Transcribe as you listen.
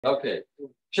Okay,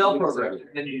 shell programming.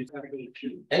 Then you use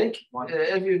Any,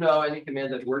 as you know, any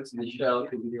command that works in the shell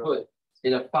can be put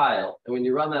in a file, and when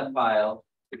you run that file,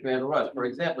 the command will run. For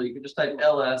example, you can just type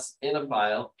ls in a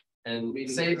file and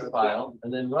save the file,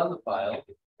 and then run the file,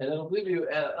 and it'll give you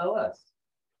ls.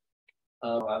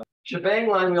 Shebang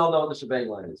line, we all know what the shebang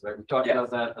line is, right? We talked about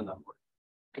that enough.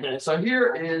 So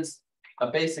here is a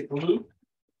basic loop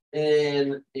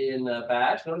in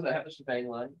Bash. Notice I have the shebang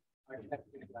line.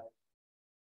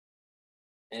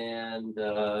 And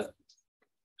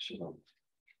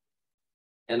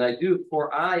I do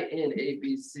for I in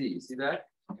ABC. See that?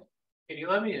 Can you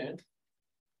let me in?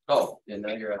 Oh, and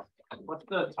now you're What's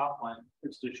the top line?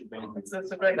 It's the shebang.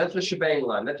 that's the shebang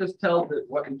line. That just tells it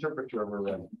what interpreter we're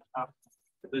running.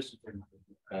 This is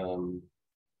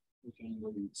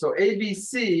So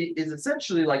ABC is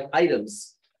essentially like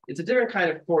items. It's a different kind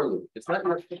of for loop. It's not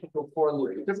your typical for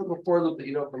loop. The typical for loop that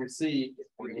you know from C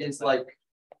is like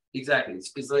exactly.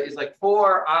 It's like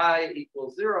for I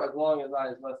equals 0 as long as I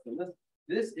is less than this.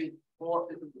 This is for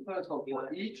it's called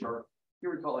for each, or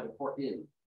here we call it a for in.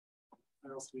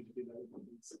 What else do we do that?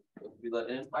 We let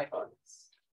in Python.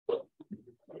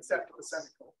 Except for the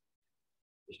semicolon.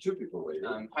 There's two people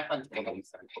waiting. Python's taking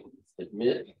semicolons.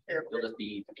 Admit. It'll just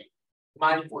be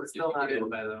Mine is still not in,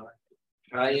 by the way.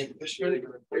 I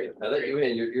let you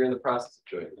in. You're in the process of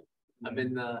joining. I'm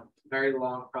in the very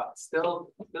long process.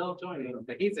 Still joining,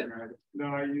 but he's in already. No,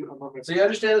 I'm So you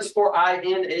understand this for I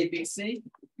in ABC?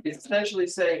 It's essentially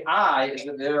saying I is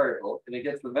the variable, and it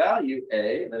gets the value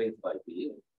A, and then it's by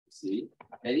B, and C,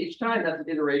 and each time that's an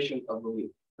iteration of the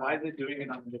loop. Why is it doing it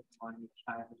on a different line each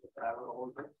time?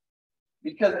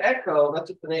 Because echo, that's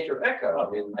just the nature of echo. I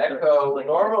mean, echo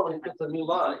normally puts a new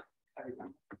line.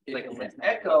 Like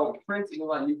echo prints a new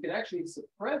line. You can actually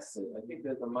suppress it. I think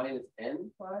there's a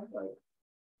 -n flag, like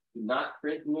do not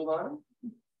print a new line.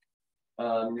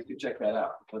 You can check that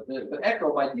out. But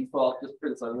echo by default just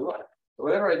prints a new line. So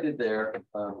whatever I did there, it's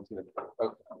gonna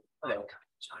okay. Hello.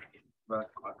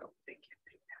 Welcome. Thank you.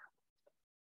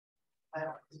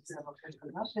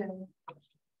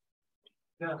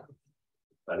 Yeah.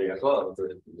 Arigato.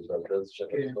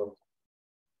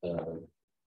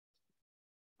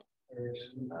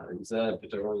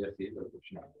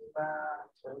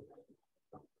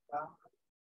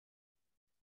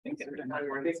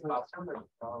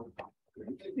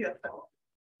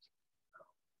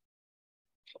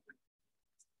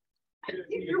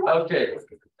 Okay.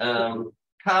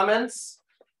 Comments.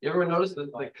 You ever notice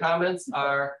that the comments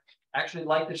are actually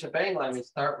like the shebang line? We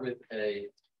start with a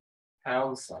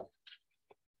pound sign.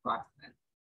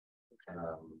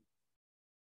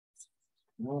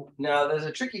 Now there's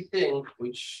a tricky thing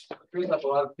which screws up a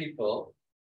lot of people.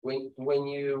 When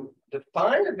you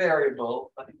define a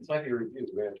variable, I think this might be a review.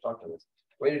 We're going to talk to this.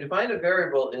 When you define a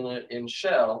variable in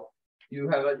shell, you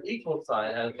have an equal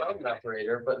sign and a function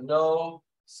operator, but no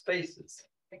spaces.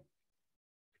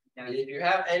 And if you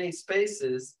have any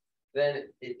spaces,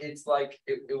 then it's like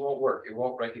it won't work. It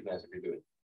won't recognize what you're doing.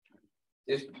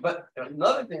 But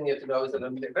another thing you have to know is that a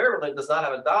variable that does not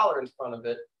have a dollar in front of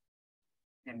it,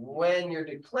 and when you're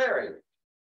declaring,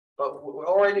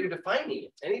 or when you're defining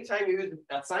it, anytime you use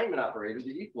an assignment operator,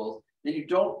 the equals, then you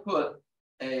don't put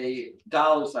a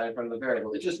dollar sign in front of the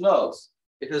variable. It just knows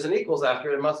if there's an equals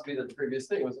after it, it must be that the previous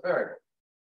thing was a variable.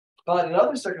 But in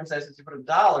other circumstances, you put a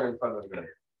dollar in front of the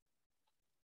variable.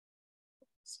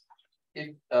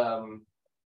 If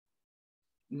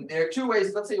there are two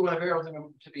ways. Let's say you want a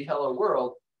variable to be hello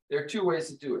world. There are two ways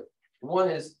to do it. One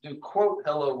is do quote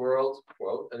hello world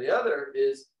quote, and the other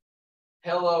is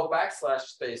hello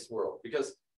 \space world,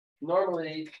 because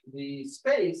normally the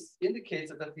space indicates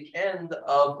that at the end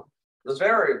of the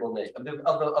variable name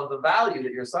of the value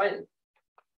that you're assigning.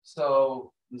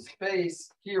 So the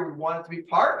space here, we want it to be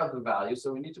part of the value,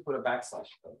 so we need to put a backslash.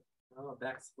 Oh,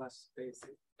 backslash space.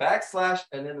 Backslash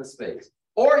and then the space.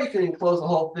 Or you can enclose the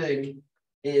whole thing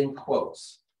in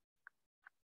quotes.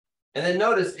 And then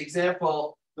notice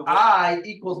example, I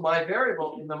equals my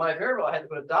variable. In the my variable, I had to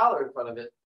put a dollar in front of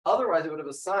it. Otherwise, it would have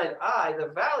assigned I the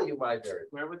value of my variable.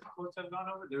 Where would the quotes have gone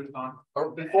over? They would have gone.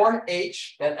 Or before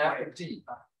H and after T.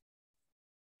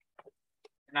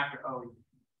 And after O.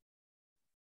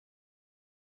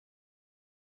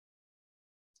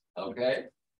 Okay.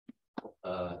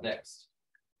 Next.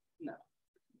 No.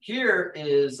 Here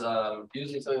is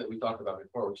using something that we talked about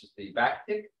before, which is the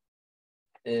backtick.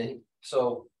 And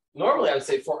so normally I would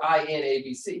say for I in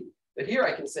ABC, but here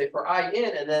I can say for I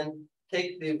in and then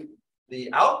take the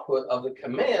output of the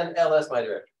command ls my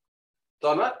directory.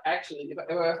 So I'm not actually, if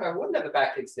I wouldn't have the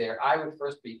backticks there, I would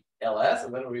first be ls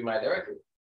and then it would be my directory.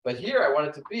 But here I want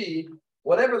it to be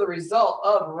whatever the result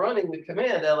of running the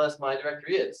command ls my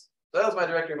directory is. So ls my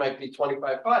directory might be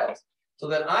 25 files. So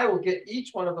then I will get each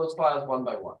one of those files one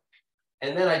by one.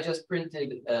 And then I just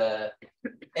printed A,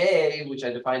 which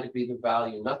I defined to be the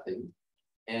value nothing,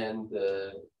 and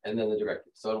then the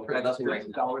directory. So I'm printing nothing.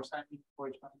 $sign before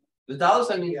each one. The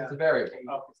 $sign means it's a variable.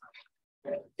 Oh,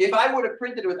 If I would have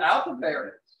printed it without the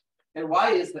variable, and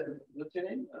why is that? What's your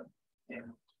name?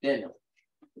 Daniel.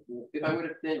 If I would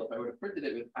have printed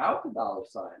it without the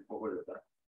 $sign, what would it have done?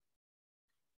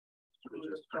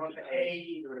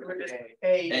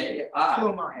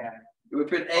 It would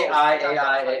print AI.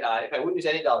 If I wouldn't use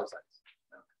any $signs.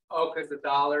 Oh, because the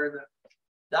dollar, the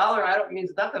Dollar, I don't mean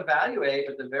it's not the value A,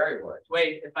 but the variable A.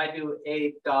 wait, if I do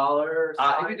 $8.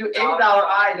 If you do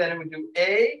 $8 then it would do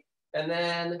A and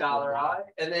then $I.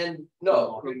 and then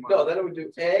no, then it would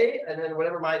do A and then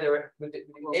whatever my direct would do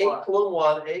A colon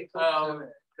 1, A colon 2.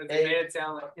 Because it made it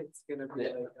sound like it's gonna be Yeah.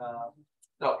 like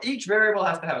No, each variable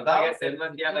has to have a I dollar. guess if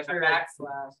you have like a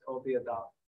backslash, it'll be a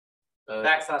dollar.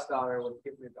 Backslash dollar would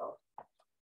give me $1.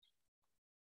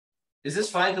 Is this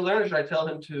fine to learn or should I tell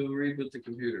him to reboot the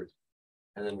computer?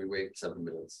 And then we wait 7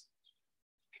 minutes.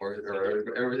 Or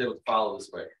everything will follow this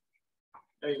way.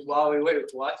 Hey, while we wait,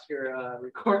 watch your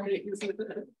recordings.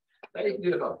 Now you can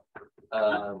do it all.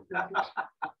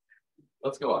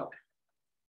 Let's go on.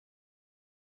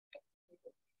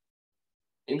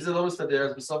 אם זה לא מסתדר,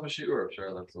 אז בסוף השיעור אפשר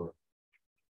לחזור.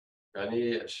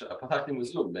 אני פתחתי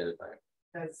מזום בינתיים.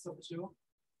 That's so true.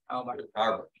 Oh my.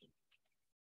 4.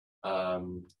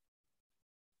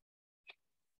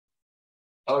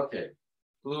 Okay.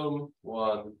 Bloom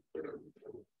 1.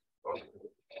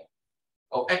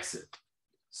 Oh, exit.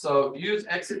 So use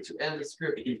exit to end the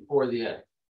script before the end.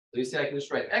 So you see, I can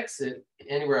just write exit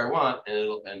anywhere I want, and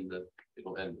it'll end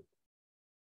it.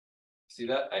 See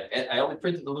that? I only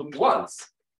printed the loop once.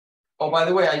 Oh, by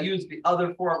the way, I used the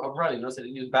other form of running. Notice I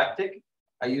didn't use backtick.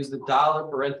 I used the dollar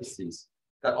parentheses.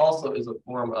 That also is a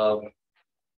form of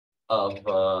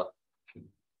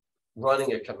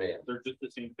running a command. They're just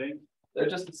the same thing. They're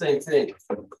just the same thing.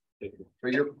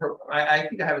 I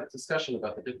think I have a discussion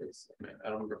about the difference. I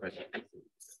don't remember if I said.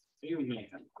 You may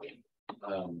have.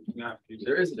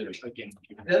 There is a difference. Again.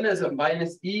 Then there's a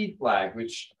 -E flag,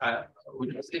 which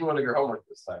was in one of your homework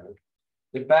this time.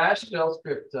 The bash shell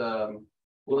script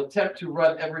will attempt to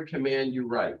run every command you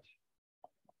write.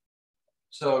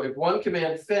 So if one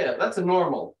command fails, that's a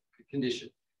normal condition.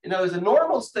 You know, there's a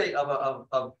normal state of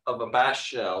a bash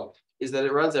shell is that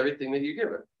it runs everything that you give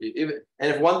it. And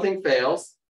if one thing fails,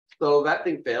 so that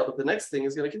thing failed, but the next thing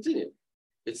is going to continue.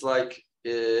 It's like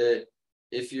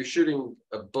if you're shooting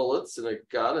bullets in a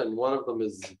gun and one of them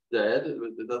is dead,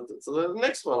 so the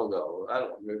next one will go. I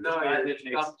don't know. No, yeah, it's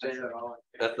gun jam.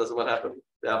 That doesn't what happened.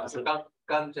 The opposite.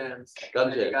 Gun jams. Gun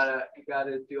And jams. You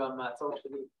gotta do on my social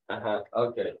media.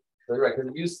 Okay. So you're right, because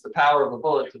it uses the power of a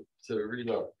bullet to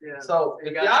reload. Yeah. So You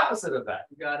it's gotta- the opposite of that.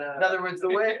 You gotta. In other words, the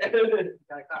way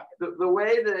gotta copy. the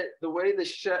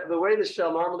way the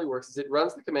shell normally works is it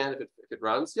runs the command. If it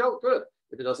runs, good.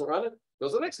 If it doesn't run, it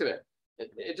goes to the next command.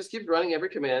 It just keeps running every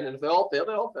command, and if they all fail,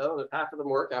 they all fail. And if half of them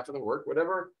work,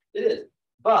 whatever it is.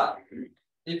 But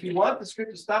if you want the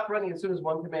script to stop running as soon as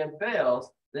one command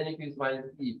fails, then you can use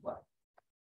 -E flag.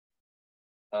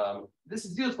 This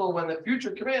is useful when the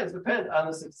future commands depend on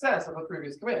the success of a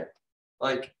previous command.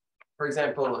 Like, for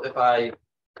example, if I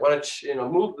want to,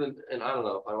 move and I don't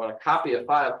know, if I want to copy a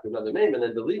file to another name and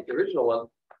then delete the original one,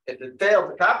 if it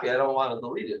failed to copy, I don't want to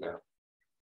delete it now.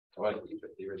 I want to keep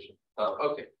it the original.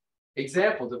 Okay.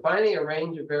 Example: defining a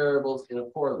range of variables in a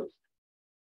for loop.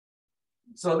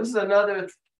 So this is another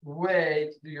way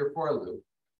to do your for loop,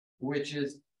 which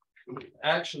is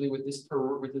actually with this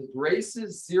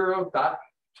braces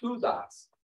 0.2 dots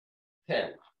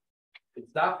 10. It's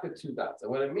dot with 2 dots,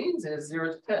 and what it means is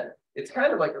 0 to 10. It's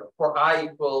kind of like for I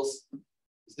equals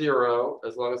 0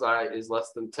 as long as I is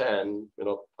less than 10,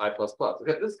 I plus plus.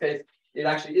 Okay, in this case, it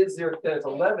actually is 0 to 10. It's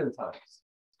 11 times.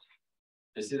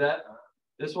 You see that?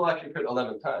 This will actually print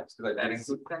 11 times because I did.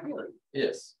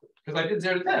 Yes, because I did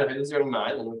 0 to 10. If I did 0 to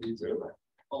 9, then it would be 0 to 9.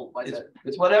 Oh, why is that?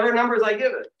 It's whatever numbers I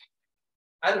give it.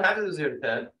 I don't have to do 0 to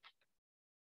 10.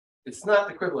 It's not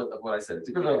the equivalent of what I said. It's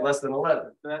equivalent of less than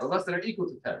 11, or less than or equal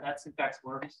to 10. That syntax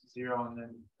works, 0 and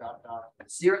then dot dot.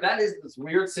 0, that is this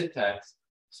weird syntax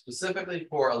specifically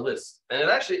for a list. And it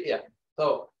actually, yeah.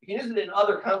 So you can use it in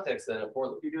other contexts than a for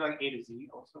loop. You do like A to Z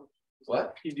also.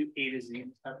 What? You do A to Z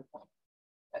type of thing.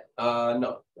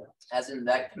 No. As in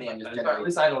that command just At generates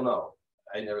least I don't know.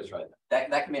 I never tried that.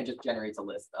 that command just generates a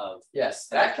list of. Yes,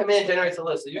 that command generates a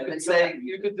list. So you And could then say,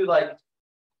 you could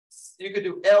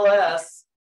do ls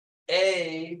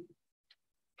a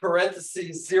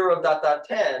parentheses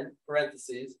 0.10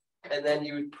 parentheses, and then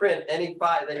you would print any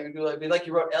 5. Then you would do like, it'd be like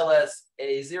you wrote ls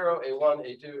a0, a1,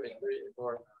 a2, a3,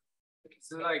 a4.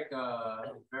 It's like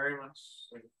very much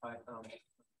like Python.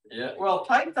 Yeah. Well,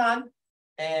 Python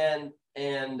and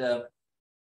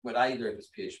what I learned was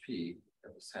PHP.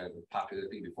 That was kind of the popular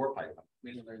thing before Python.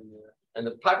 And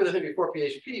the popular thing before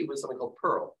PHP was something called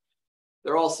Perl.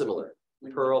 They're all similar.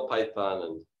 Perl, Python,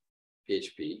 and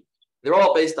PHP. They're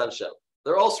all based on shell.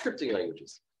 They're all scripting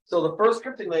languages. So the first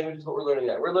scripting language is what we're learning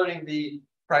now. We're learning the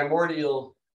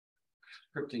primordial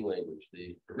scripting language,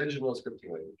 the original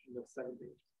scripting language.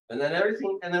 And then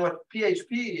everything, and then what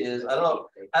PHP is, I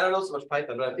don't know so much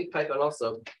Python, but I think Python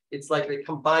also, it's like they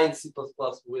combine C++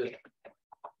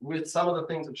 with some of the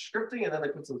things of scripting, and then they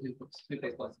put some C++.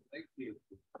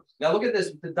 Now look at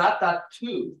this, the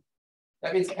 .2.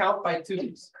 That means count by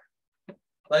twos. So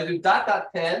I do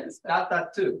 .10,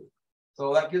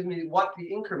 So that gives me what the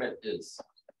increment is.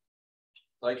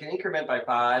 So I can increment by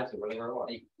 5 or whatever I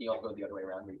want. You all go the other way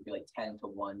around, where you could be like 10 to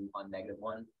 1 on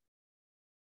 -1.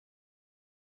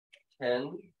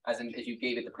 10. As in, if you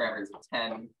gave it the parameters of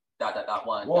 10,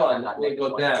 .1, One dot, will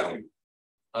go -1. down.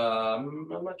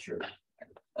 I'm not sure.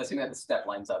 Assuming that the step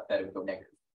lines up, that it would go negative.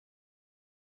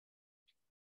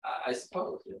 I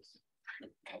suppose, yes.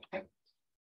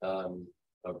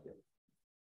 Okay.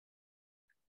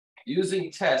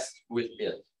 Using test with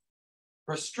it.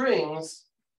 For strings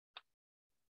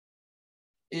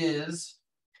is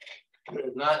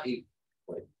not equal.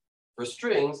 Wait. For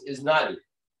strings is not equal.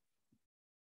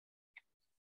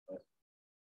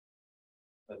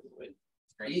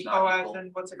 Strings Oh, not as equal. in,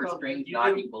 what's it For called? strings You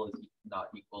not do- equal is not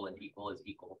equal, and equal is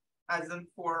equal. As in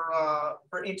for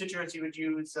integers, you would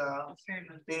use the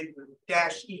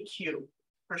dash EQ.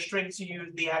 For strings, you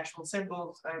use the actual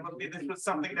symbols. I believe this was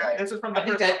something that, this is from the I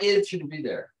think first. that is shouldn't be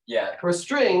there. Yeah, For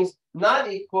strings,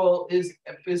 not equal is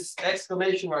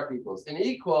exclamation mark equals, and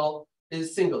equal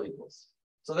is single equals.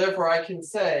 So therefore I can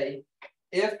say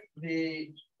if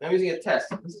I'm using a test.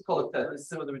 This is called a test. This is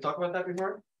similar. Did we talk about that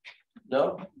before?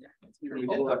 No? We did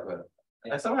talk about it.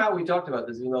 And somehow we talked about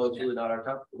this, even though it's really not our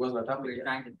topic. It wasn't our topic. we're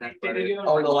trying to test Did whether it it's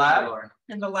Oh, in the lab? or-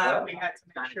 In the lab, we had to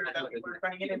make sure that we were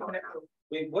running an infinite loop.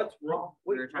 Wait, what's wrong?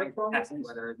 We were trying to test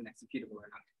whether it's an executable or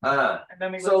not. And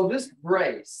then we. So this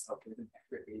brace.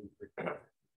 It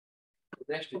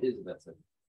actually is that simple.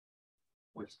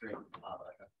 Which string?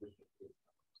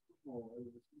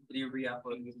 Did you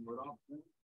re-upload using Word?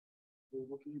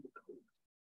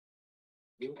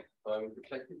 I'm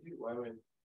protected you. Why am I?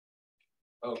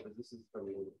 Oh, because this is from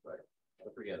the right. I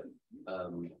forget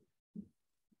it.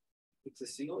 It's a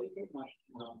single equal?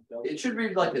 No. It should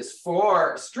read like this: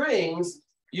 for strings,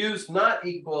 use not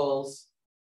equals.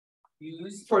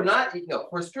 For not no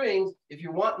for strings, if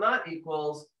you want not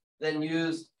equals, then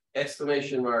use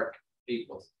exclamation mark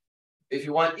equals. If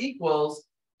you want equals,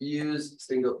 use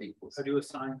single equals. How do you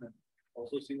assign them?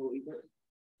 Also single equal?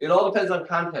 It all depends on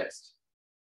context.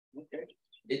 Okay.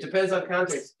 It depends on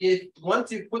context. If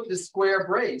once you put the square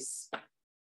brace,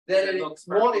 then It it looks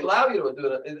won't perfect. allow you to do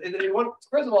it. It won't,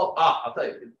 first of all, I'll tell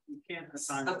you, You can't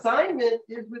assign. assignment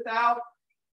is without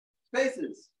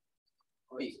spaces.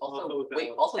 Wait, Also also, without-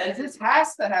 wait, also, And this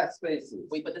has to have spaces.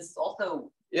 wait, but this is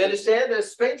also, You understand?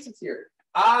 There's spaces here.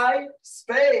 I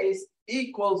space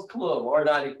equals clue or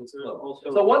not equals clue.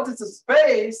 Also- So once it's a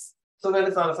space, so then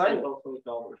it's not assignment. Also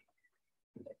dollar.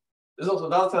 There's also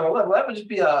dollar sign on the left. Well, that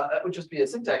would just be a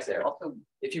syntax error. also,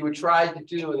 If you would try to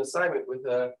do an assignment with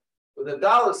a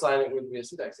dollar sign, it would be a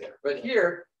syntax error. But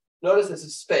here, notice this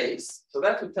is space. So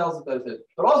that's what tells it that it's,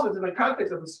 but also it's in the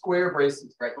context of the square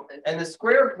braces. right, And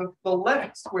the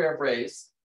left square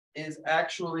brace is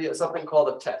actually something called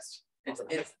a test.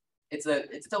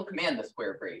 it's still command the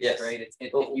square brace, Yes. right? It's,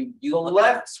 if The- you The look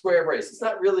left square brace, it's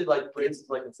not really like braces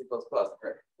like in C++.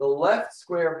 The left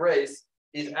square brace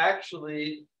is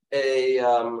actually a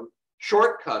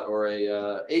shortcut or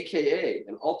a AKA,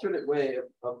 an alternate way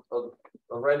of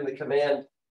writing the command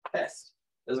test.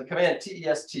 There's a command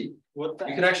TEST. What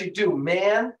You can actually do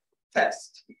man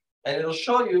test, and it'll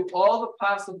show you all the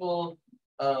possible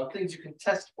things you can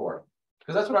test for.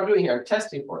 Because that's what I'm doing here. I'm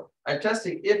testing for it. I'm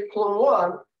testing if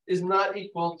clone1 is not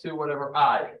equal to whatever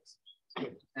I is.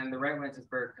 and the right one is just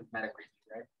for cosmetic reasons,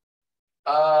 right?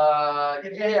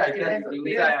 Yeah, I guess. You Yeah.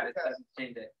 leave that out, it doesn't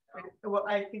change it. Well,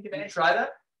 I think it Did you ends. try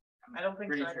that? I don't think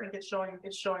Pretty so. I sure. think it's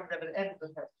showing that it ends the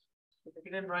test. If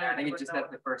you didn't write I think you it just would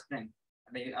says the first thing.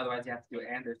 I think otherwise you have to do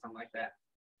and or something like that.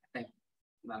 I think.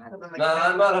 know. No,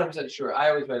 I'm not 100% sure. I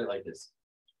always read it like this.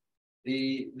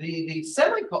 The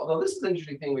semicolon, though, this is an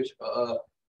interesting thing which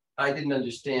I didn't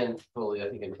understand fully, I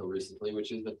think, until recently,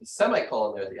 which is that the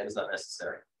semicolon there at the end is not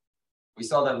necessary. We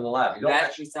saw that in the lab. You You don't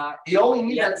actually saw. you only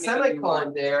need you have that to make a new semicolon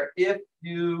line. there if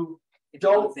you If you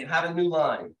want don't the same- have a new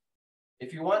line.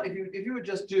 If you want, if you would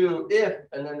just do if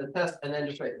and then the test and then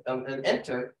just write and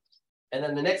enter, and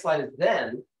then the next line is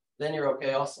then you're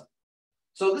okay also.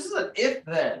 So this is an if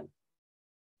then.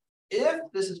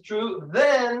 If this is true,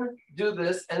 then do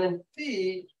this, and then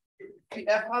fi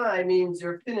means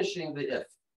you're finishing the if.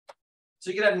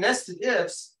 So you can have nested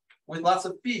ifs with lots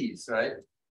of fees, right?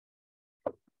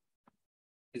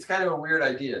 It's kind of a weird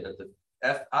idea that the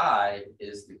fi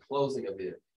is the closing of the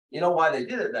if. You know why they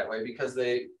did it that way? Because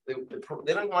they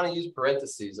don't want to use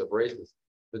parentheses or braces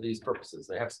for these purposes.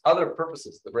 They have other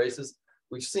purposes. The braces,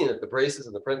 we've seen it, the braces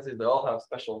and the parentheses, they all have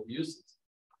special uses.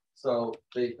 So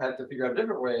they had to figure out a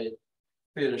different way to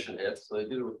finish an if. So they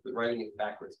did it with writing it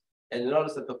backwards. And you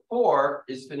notice that the for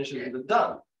is finishing with the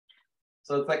done.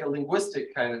 So it's like a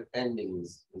linguistic kind of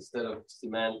endings instead of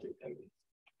semantic endings.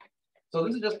 So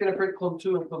this is just going to print clump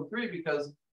 2 and clump 3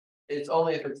 because it's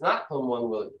only if it's not clump 1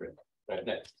 will it print. Right,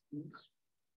 next.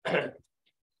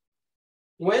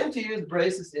 When to use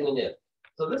braces in an if.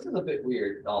 So this is a bit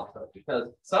weird also because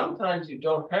sometimes you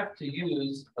don't have to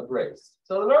use a brace.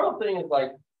 So the normal thing is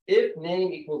like if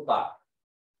name equals Bob.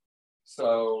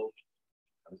 So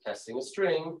I'm testing a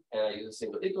string and I use a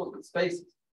single equals with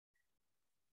spaces.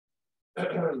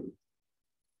 Then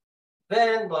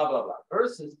blah blah blah.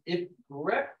 Versus if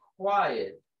grep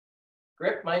quiet,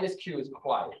 grep minus q is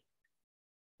quiet.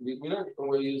 We learned when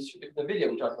we use the video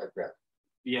we talked about grep.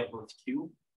 Yeah, with Q.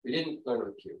 We didn't learn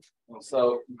with q.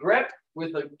 So grep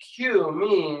with a q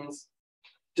means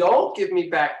don't give me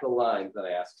back the lines that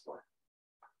I asked for.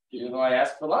 Even though I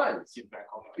asked for lines, Give back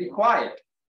all be quiet.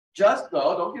 Just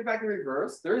no, don't give back the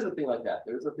reverse. There is a thing like that.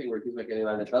 There's a thing where it gives back any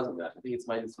line that doesn't match. I think it's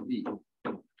minus b.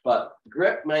 But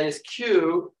grep minus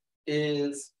q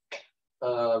is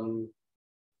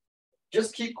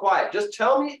just keep quiet. Just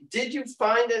tell me, did you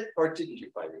find it or didn't you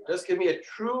find it? Just give me a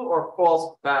true or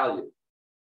false value.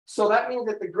 So that means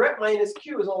that the grep minus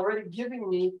q is already giving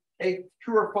me a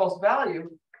true or false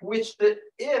value, which the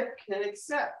if can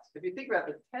accept. If you think about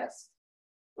the test,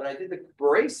 when I did the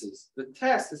braces, the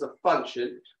test is a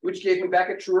function which gave me back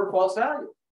a true or false value.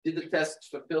 Did the test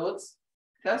fulfill its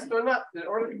test or not?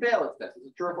 Or did it fail its test?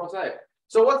 It's a true or false value.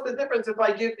 So what's the difference if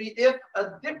I give the if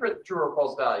a different true or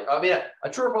false value? I mean, a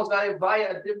true or false value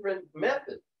via a different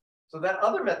method. So that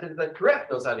other method that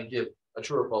grep knows how to give a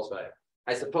true or false value.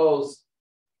 I suppose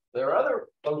there are other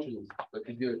functions that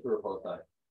can give a true or false value.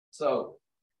 So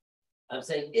I'm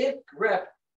saying if grep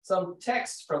some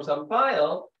text from some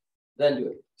file, then do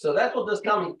it. So that will just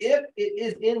tell me if it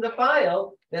is in the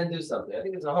file, then do something. I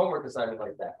think it's a homework assignment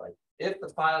like that. Like if the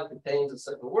file contains a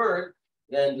certain word,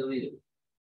 then delete it.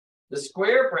 The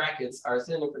square brackets are a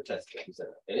synonym for test.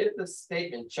 And if the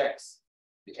statement checks,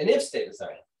 an if statement,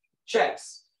 sorry,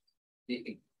 checks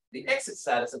the exit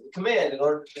status of the command in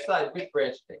order to decide which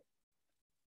branch to take.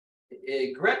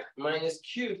 A grep minus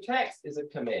q text is a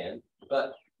command,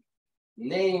 but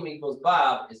name equals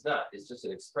Bob is not. It's just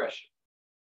an expression.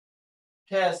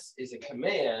 Test is a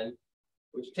command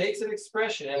which takes an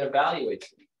expression and evaluates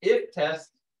it. If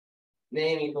test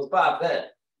name equals Bob, then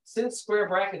since square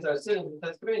brackets are synonyms for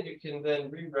test command, you can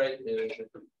then rewrite it.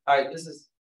 All right, this is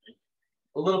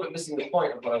a little bit missing the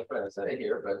point of what I'm trying to say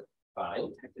here, but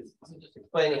fine. It's just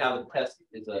explaining how the test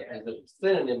is a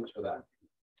synonym for that.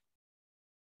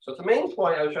 So the main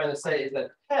point I was trying to say is that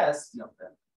test,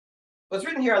 what's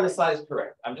written here on this slide is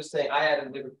correct. I'm just saying I added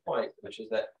a different point, which is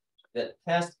that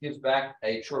test gives back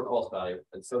a true or false value,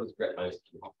 and so does grep minus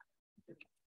q.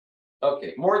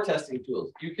 Okay, more testing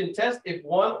tools. You can test if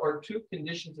one or two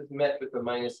conditions is met with a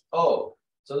minus O.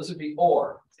 So this would be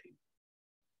or.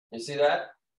 You see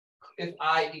that? If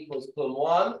I equals clump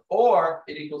 1 or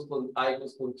it equals clump I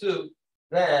equals clump 2,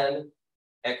 then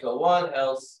echo 1,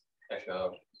 else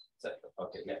echo, etc.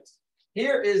 Okay, next.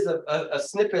 Here is a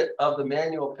snippet of the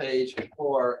manual page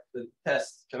for the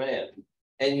test command.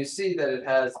 And you see that it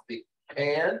has the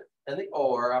and the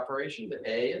or operation, the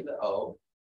A and the O.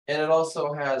 And it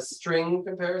also has string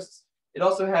comparisons. It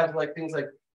also has like things like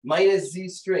minus Z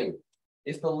string.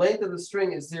 If the length of the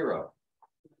string is 0,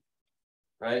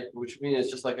 right? Which means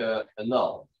it's just like a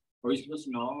null. Are you supposed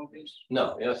to know all of these?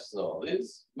 No, yes, no, it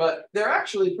is. But they're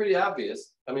actually pretty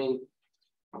obvious. I mean,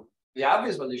 the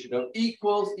obvious one you should know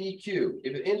equals EQ.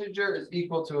 If an integer is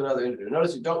equal to another integer.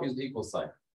 Notice you don't use the equal sign.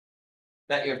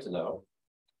 That you have to know.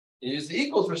 You use the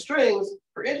equals for strings.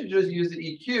 For integers, you use the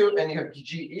EQ, and you have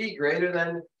GE greater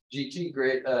than GT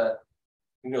great. So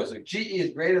GE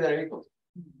is greater than or equal to.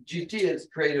 GT is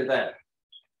greater than.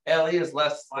 LE is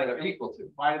less than or equal to.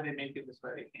 Why did they make it this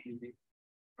way? They can't use it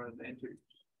for the integers.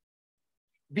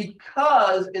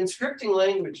 because in scripting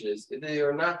languages, they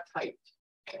are not typed.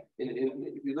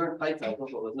 If you learn Python,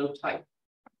 there's no type.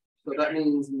 So that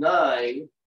means 9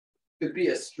 could be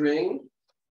a string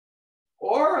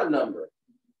or a number.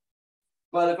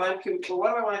 But if I'm, so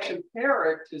what if I want to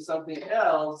compare it to something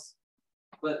else,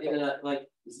 but in a, like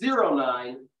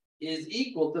 09 is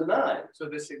equal to 9. So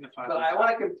this signifies. But I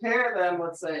want to compare them,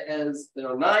 let's say, as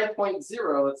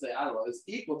 9.0, let's say, I don't know, is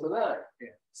equal to 9. Yeah.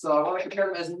 So I want to compare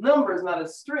them as numbers, not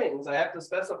as strings. I have to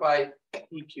specify,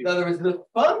 EQ. in other words, the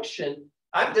function,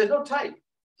 there's no type.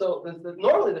 So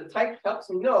normally the type helps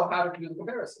me know how to do the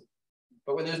comparison.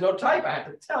 But when there's no type, I have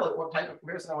to tell it what type of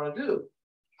comparison I want to do.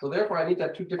 So therefore, I need to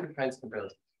have 2 different kinds of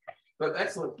comparisons. But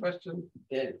excellent question,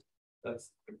 Danny.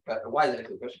 That's why is that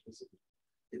a question? Because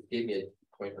it gave me a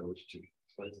point on which to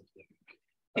explain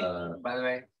it. By the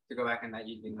way, to go back on that,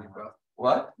 you do need both.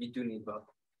 What? You do need both.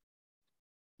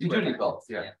 You do need both,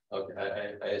 yeah. Okay,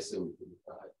 I assume.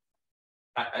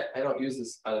 I don't use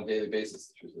this on a daily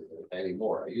basis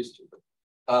anymore. I used to.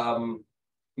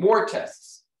 More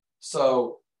tests.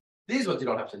 So these ones you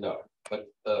don't have to know, but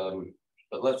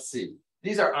let's see.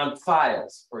 These are on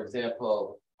files. For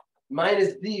example,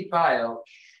 -d file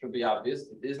should be obvious.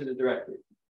 It isn't a directory.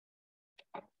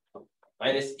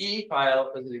 -e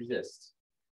file doesn't exist.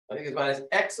 I think it's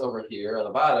 -x over here on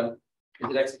the bottom. Is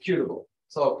it executable?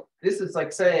 So this is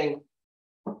like saying,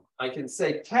 I can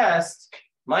say test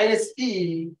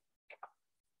 -e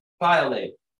file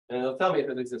name, and it'll tell me if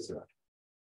it exists or not.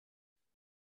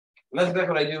 And that's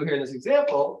exactly what I do here in this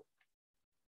example.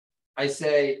 I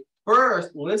say,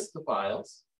 first list the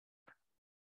files,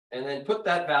 and then put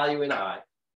that value in I.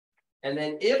 And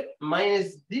then if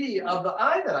 -d of the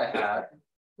I that I have,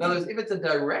 in other words, if it's a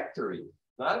directory,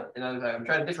 I'm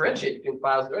trying to differentiate between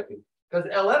files and directories, because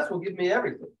ls will give me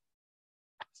everything.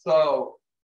 So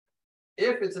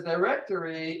if it's a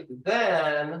directory,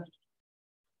 then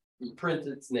you print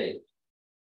its name.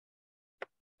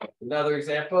 Another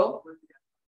example.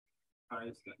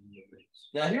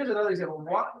 Now here's another example.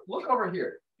 Look over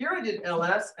here. Here I did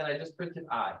ls and I just printed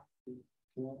I.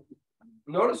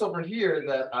 Notice over here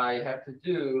that I have to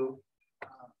do.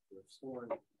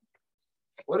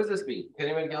 What does this mean? Can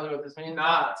anyone tell me what this means?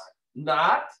 Not.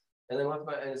 And then what's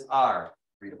my, and it's R.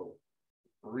 Readable.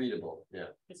 Readable. Yeah.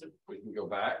 We can go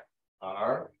back.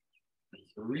 R.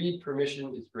 Read permission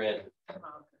is granted.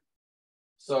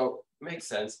 So makes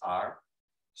sense. R.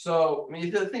 So I mean,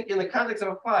 you think in the context of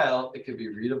a file, it could be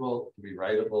readable, it could be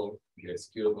writable, it could be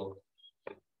executable.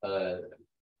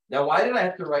 Now, why did I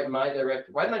have to write my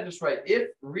directory? Why didn't I just write if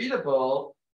readable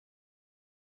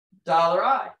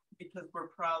 $I? Because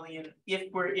we're probably in,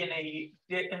 if we're in a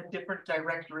different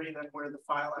directory than where the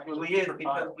file actually is,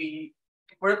 because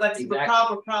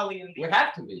we're probably in the. We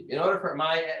have to be. In order for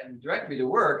my directory to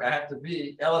work, I have to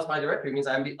be, ls my directory means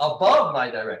I'm above my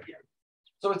directory.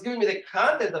 So it's giving me the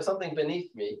content of something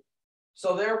beneath me.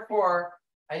 So therefore,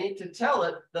 I need to tell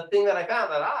it the thing that I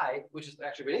found, that I, which is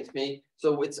actually beneath me.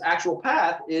 So its actual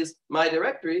path is my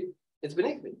directory. It's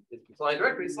beneath me. It's my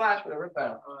directory / whatever it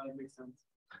found. That makes sense.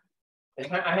 And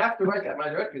I have to write that my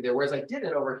directory there, whereas I did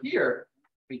it over here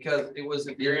because it was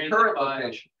in the current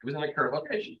location. It was in the current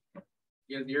location.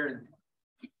 You're in.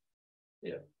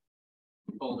 Yeah.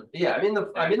 Folder. Yeah, I'm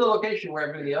in the location where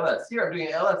I'm doing the ls. Here I'm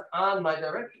doing ls on my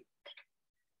directory.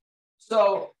 So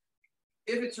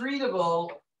if it's readable,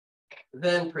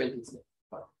 then print its name.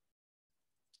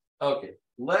 Okay,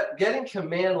 getting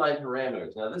command line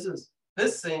parameters. Now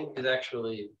this thing is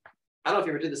actually, I don't know if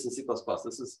you ever did this in C++.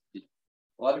 This is, a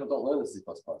lot of people don't learn this in C++.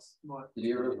 What? Did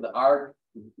you ever the arg,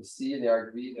 the C and the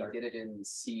argv? I did it in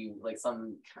C, like some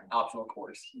optional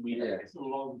course. Yeah.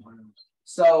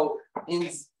 So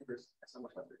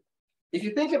if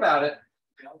you think about it,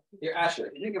 here, Asher,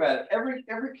 if you think about it,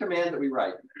 every command that we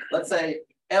write, let's say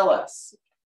ls.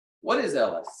 What is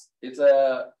ls? It's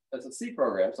a C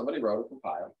program. Somebody wrote it,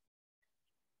 compiled,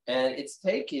 and it's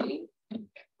taking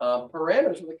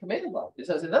parameters from the command line. It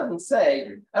doesn't say,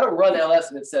 I don't run ls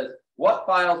and it says, what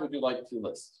files would you like to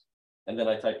list? And then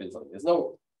I type in something. There's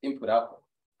no input output.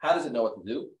 How does it know what to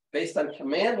do? Based on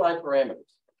command line parameters.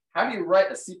 How do you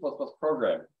write a C++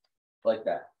 program like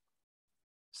that?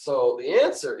 So the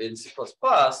answer in C++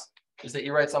 is that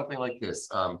you write something like this: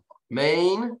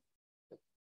 main,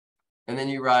 and then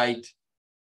you write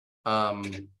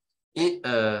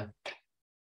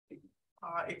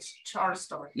It's char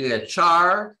star. yeah,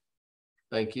 char.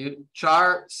 Thank you.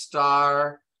 Char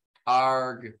star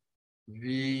arg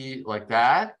v like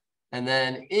that, and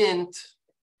then int.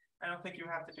 I don't think you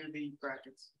have to do the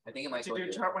brackets. I think it might Once you do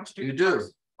go chart, once you do You the do.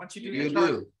 charts, once you do You the chart,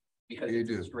 do. because You it's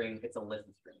do. a string, it's a list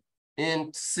of string.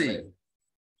 Int C.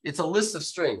 It's a list of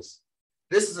strings.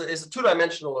 This is a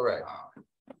two-dimensional array.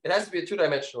 It has to be a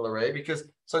two-dimensional array because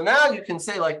so now you can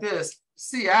say like this,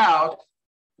 C out,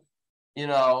 you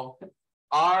know,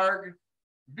 arg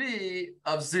v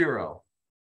of 0,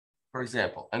 for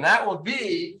example. And that will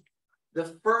be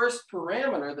the first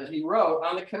parameter that he wrote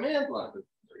on the command line.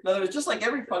 In other words, just like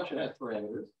every function has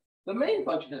parameters, the main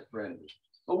function has parameters.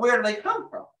 But where do they come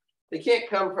from? They can't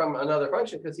come from another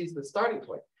function because he's the starting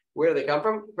point. Where do they come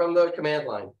from? From the command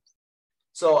line.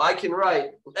 So I can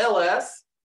write ls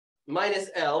minus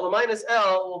L. The minus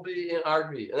L will be in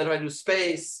argv. And then if I do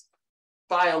space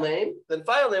file name, then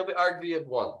file name will be argv of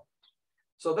 1.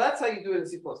 So that's how you do it in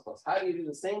C++. How do you do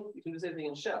the same? You can do the same thing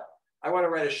in shell. I want to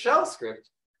write a shell script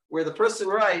where the person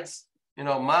writes, you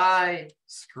know, my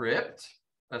script,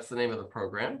 that's the name of the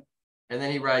program. And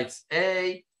then he writes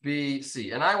A, B,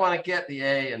 C. And I want to get the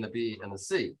A and the B and the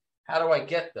C. How do I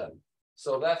get them?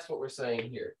 So that's what we're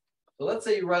saying here. So let's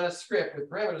say you run a script with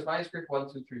parameters, my script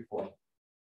 1, 2, 3, 4.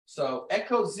 So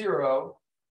echo 0,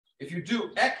 if you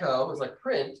do echo, it's like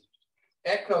print,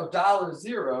 echo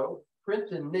 $0, print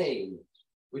the name,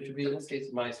 which would be in this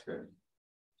case my script.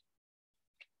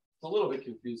 It's a little bit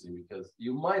confusing because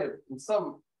you might have, in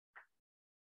some,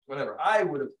 whatever, I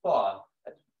would have thought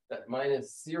that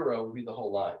minus 0 would be the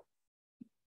whole line.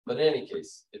 But in any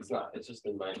case, it's not, it's just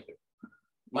in minus.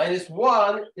 Minus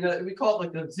 1, you know, we call it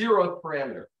like the 0th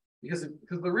parameter. Because if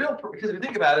you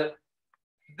think about it,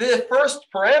 the first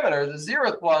parameter, the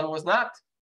 0th one, was not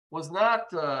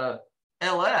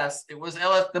ls, it was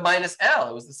ls the minus L.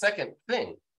 It was the second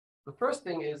thing. The first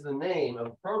thing is the name of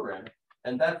the program,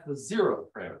 and that's the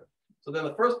 0th parameter. So then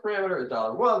the first parameter is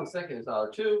 $1, the second is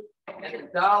 $2, and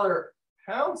the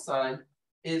 $pound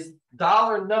is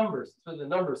dollar numbers, so the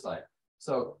number sign.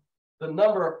 So the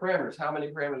number of parameters, how many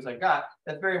parameters I got,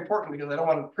 that's very important because I don't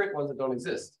want to print ones that don't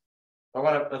exist. I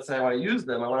want to, let's say I want to use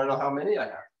them, I want to know how many I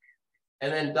have.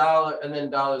 And then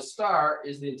 $$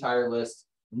 is the entire list,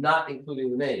 not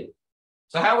including the name.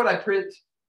 So how would I print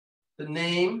the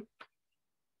name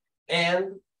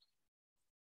and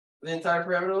the entire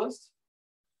parameter list?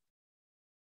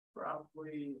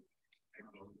 Probably. $0.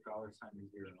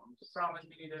 Probably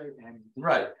you need a. And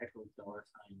Right. echo $.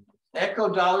 Echo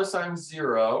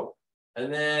 $0,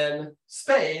 and then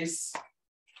space.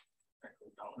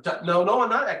 No,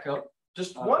 not echo.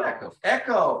 Just one echo.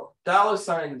 Echo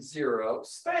 $0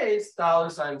 space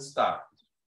 $.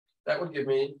 That would give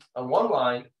me on one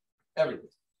line everything.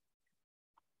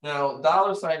 Now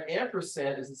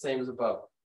 $ampersand is the same as above.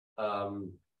 $star.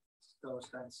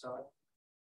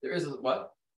 There is a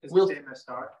what? Is We'll- the same as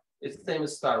star. It's the same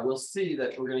as star. We'll see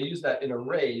that we're going to use that in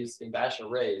arrays, in bash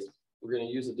arrays. We're going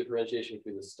to use a differentiation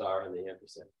between the star and the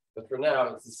ampersand. But for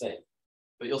now, it's the same.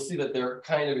 But you'll see that they're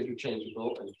kind of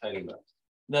interchangeable and kind of not.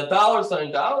 Now,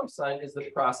 $sign is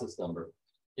the process number.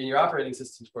 In your operating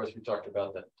systems course, we talked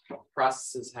about that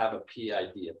processes have a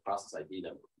PID, a process ID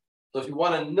number. So if you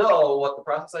want to know what the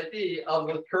process ID of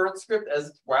the current script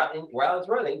as while it's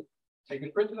running, so you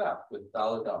can print it out with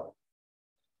 $.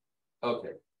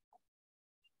 Okay.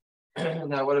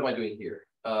 Now, what am I doing here?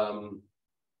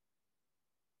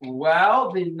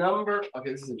 While the number,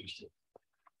 okay, this is interesting.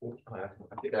 I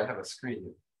think I have a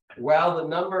screen. While the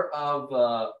number of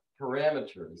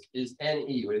parameters is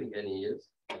NE, what do you think NE is?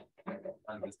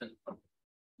 Non-existent.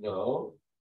 No,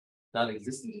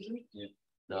 non-existent. Yeah.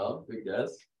 No, good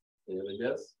guess. Any other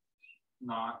guess?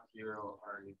 Not 0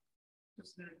 are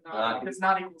It's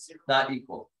not equal to 0. Not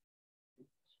equal.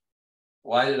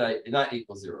 Why did I not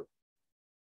equal 0?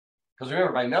 Because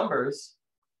remember, by numbers,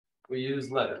 we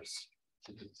use letters.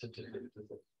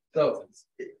 So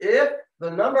if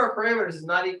the number of parameters is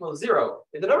not equal to 0,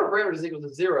 if the number of parameters is equal to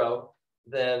 0,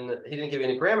 then he didn't give me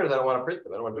any parameters. I don't want to print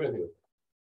them. I don't want to do anything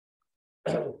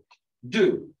with them.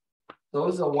 Do. So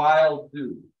this is a while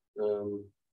do. Wait,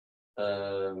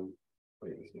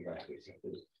 let's go back to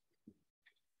this.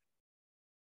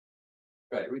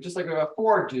 Right, we just like about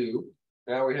for do.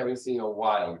 Now we haven't seen a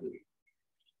while do.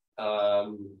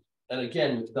 And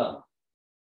again, it's done.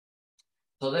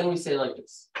 So then we say like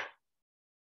this.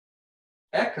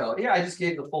 Echo, yeah, I just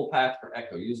gave the full path for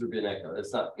echo, user bin echo.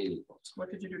 That's not meaningful. So what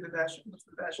did you do the dash? What's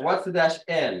the dash? What's the dash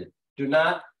n? Do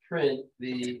not print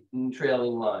the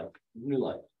trailing line, new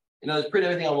line. You know, print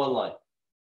everything on one line.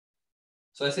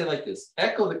 So I say like this,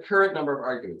 echo the current number of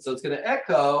arguments. So it's going to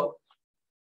echo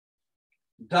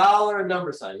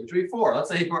 $number sign, which would be 4. Let's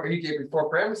say he gave me 4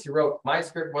 parameters. He wrote my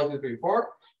script 1, 2, 3, 4.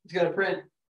 It's going to print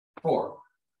 4.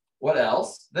 What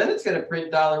else? Then it's going to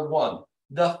print $1,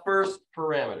 the first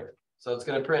parameter. So it's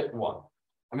going to print 1.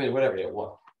 I mean, whatever, yeah,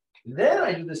 1. Then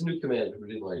I do this new command, which we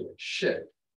didn't learn yet, shift.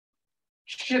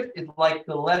 Shift is like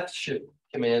the left shift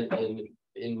command in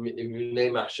in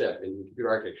name Machshef, in computer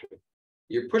architecture.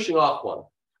 You're pushing off one.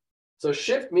 So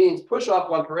shift means push off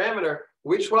one parameter.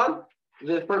 Which one?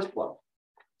 The first one.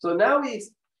 So now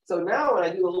when I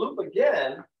do the loop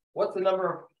again, what's the number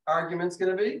of arguments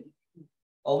going to be?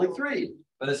 Only 3,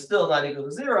 but it's still not equal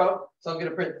to 0. So I'm going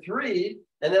to print 3,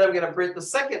 and then I'm going to print the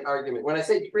second argument. When I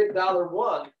say print $1,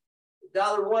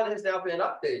 $1 has now been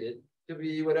updated to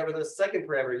be whatever the second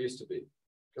parameter used to be,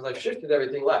 because I've shifted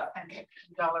everything left. And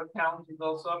 $pound is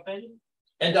also updated.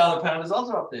 And $pound is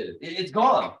also updated. It's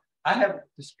gone. I have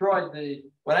destroyed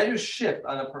when I do shift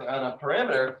on a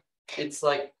parameter, it's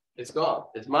like it's gone.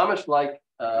 It's mamish like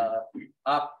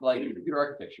computer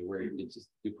architecture, where you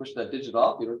push that digit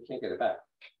off, you can't get it back.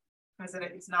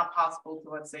 It's not possible to,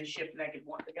 let's say, shift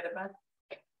 -1 to get it back.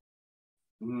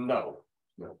 No.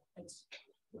 It's,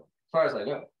 As far as I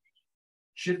know.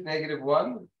 Shift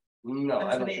 -1? No.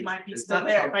 I don't it think might be it's still not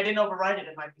there. true. If I didn't override it,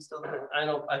 it might be still there.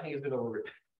 I think it's been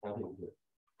overwritten.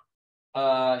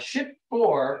 Shift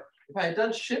 4. If I had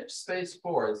done shift space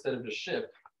 4 instead of just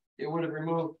shift, it would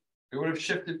have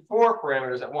shifted 4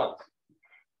 parameters at once.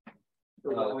 So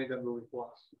it would only done moving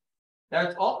plus. Now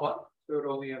it's all what? So it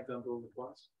would only have done moving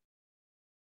plus.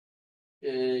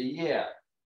 Yeah,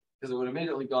 because it would have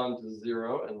immediately gone to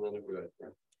 0, and then it would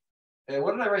have. And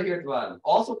what did I write here at the bottom?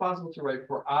 Also possible to write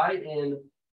for I in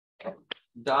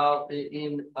all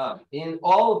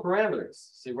the parameters.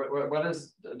 See what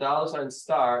is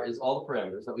 $$ is all the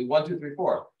parameters. That'll be 1, 2, 3,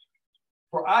 4.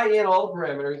 For I in all the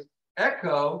parameters,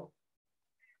 echo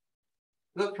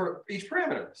for each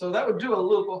parameter. So that would do a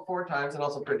loop of 4 times and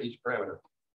also print each parameter.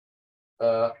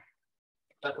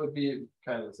 That would be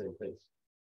kind of the same thing.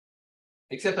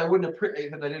 Except I wouldn't have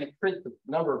because I didn't print the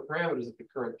number of parameters at the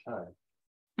current time.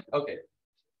 Okay.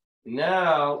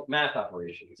 Now math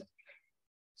operations.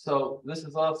 So this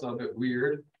is also a bit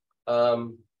weird.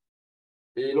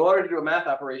 In order to do a math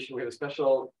operation, we have a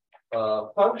special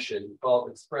function called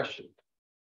expression.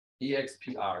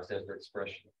 EXPR stands for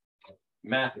expression,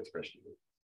 math expression.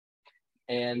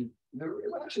 And the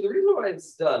reason why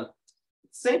it's done,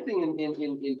 same thing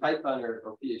in Python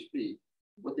or PHP.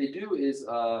 What they do is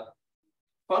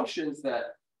functions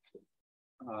that,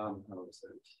 how do I say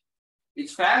it?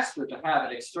 It's faster to have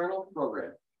an external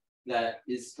program that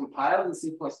is compiled in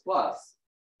C++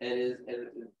 and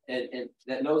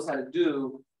that knows how to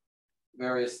do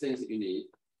various things that you need,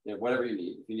 whatever you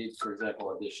need. If you need, for example,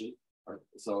 addition,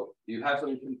 so you have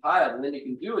something compiled, and then you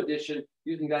can do addition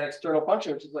using that external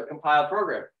function, which is a compiled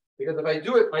program. Because if I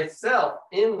do it myself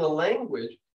in the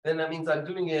language, then that means I'm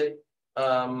doing it.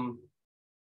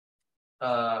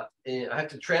 I have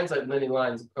to translate many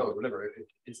lines of code, whatever.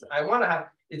 I want to have.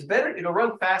 It's better. It'll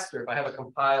run faster if I have a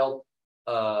compiled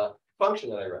function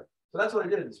that I run. So that's what I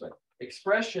did it this way.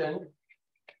 Expression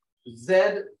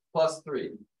Z plus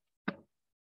 3.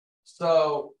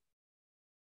 So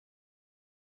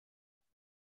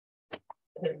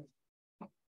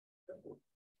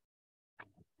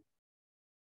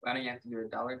why don't you have to do a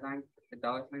 $sign? A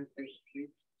 $sign, please?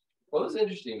 well, it's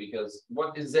interesting because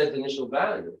what is Z's initial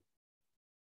value?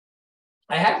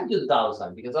 I have to do the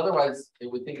 $sign because otherwise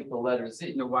it would think it's the letter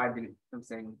Z. No, why didn't I'm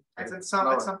saying It's at some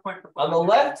point. On the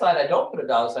left side, I don't put a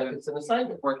 $sign. It's an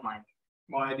assignment. 4th line.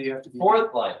 Why do you have to do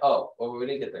 4th line. Oh, well, we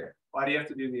didn't get there. Why do you have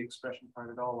to do the expression part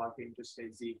at all? Why can't you just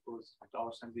say Z equals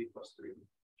 $Z plus 3?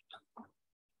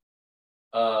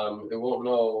 It won't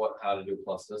know how to do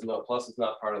plus. Doesn't know plus is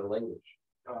not part of the language.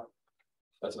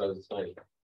 That's what I was explaining.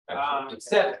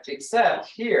 Except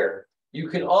here, you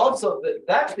can also,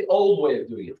 that's the old way of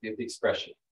doing it, the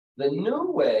expression. The new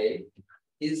way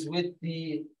is with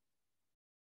the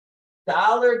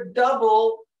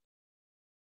 $double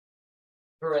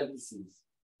parentheses.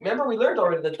 Remember, we learned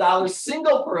already the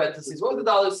 $single parentheses. What was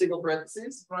the $single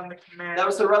parentheses? Run the command. That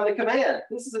was to run the command.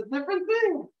 This is a different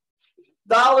thing.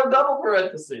 $double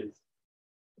parentheses.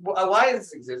 Why does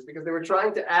this exist? Because they were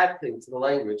trying to add things to the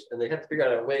language, and they had to figure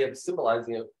out a way of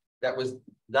symbolizing it that was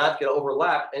not going to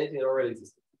overlap anything that already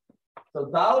existed. So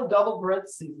 $double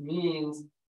parentheses means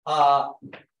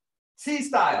C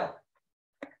style.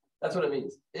 That's what it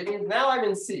means. It means now I'm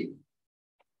in C.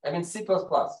 I'm in C++.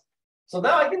 So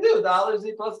now I can do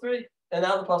 $Z plus 3, and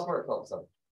now the plus works all of a sudden.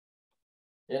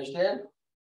 You understand?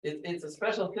 It's a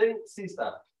special thing, C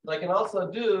style. So I can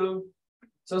also do,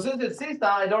 so since it's C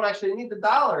style, I don't actually need the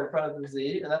dollar in front of the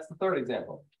Z, and that's the third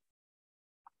example.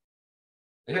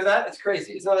 You hear that? It's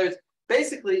crazy. So there's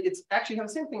basically, it's actually have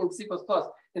the same thing in C++.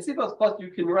 In C++,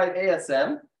 you can write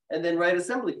ASM and then write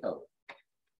assembly code.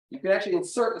 You can actually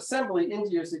insert assembly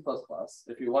into your C++.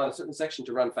 If you want a certain section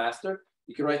to run faster,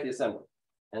 you can write the assembly.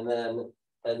 And then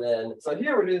And then, so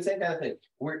here we're doing the same kind of thing.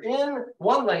 We're in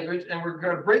one language and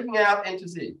we're breaking out into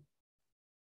Z.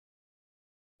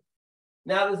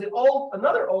 Now there's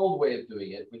another old way of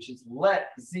doing it, which is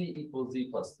let Z equals Z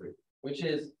plus 3, which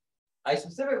is I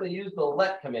specifically use the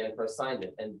let command for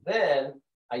assignment, and then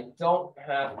I don't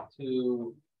have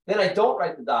to, then I don't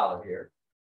write the dollar here.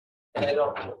 And I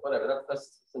don't, whatever,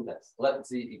 that's syntax. Let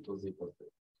Z equals Z plus 3.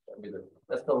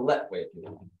 That's the let way of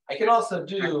doing it. I can also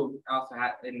do. Also,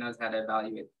 it knows how to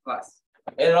evaluate plus.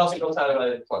 And it also knows how to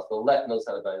evaluate plus. The let knows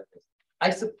how to evaluate plus. I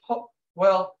suppose.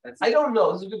 Well, I don't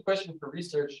know. This is a good question for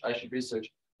research. I should research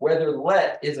whether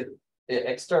let is an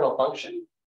external function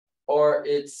or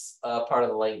it's part of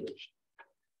the language.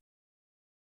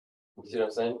 You see what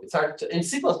I'm saying? It's hard to in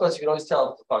C++. You can always tell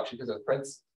if it's a function because of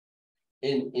prints.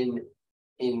 In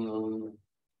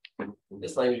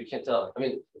this language, you can't tell. I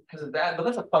mean, because of that, but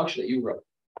that's a function that you wrote.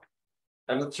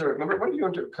 I'm not sure. Remember, what are you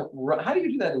going to run? How do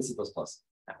you do that in C++?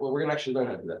 Well, we're going to actually learn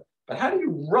how to do that. But how do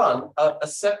you run a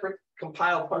separate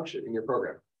compiled function in your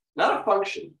program? Not a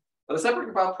function, but a separate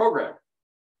compiled program.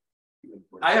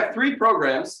 I have 3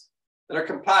 programs that are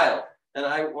compiled, and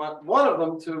I want one of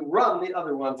them to run the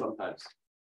other one sometimes.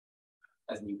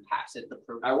 As you pass it the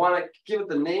program. I want to give it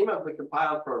the name of the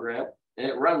compiled program, and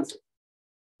it runs it.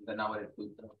 But not what it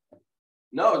includes.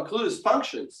 No, include is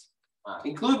functions.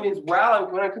 Include means when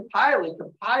I'm compiling,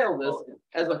 compile this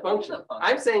as a function.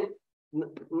 I'm saying,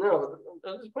 no,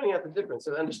 I'm just pointing out the difference.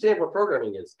 So understand what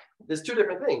programming is. There's 2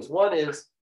 different things. One is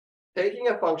taking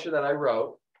a function that I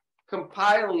wrote,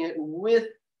 compiling it with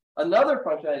another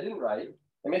function I didn't write,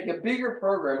 and making a bigger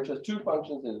program which has 2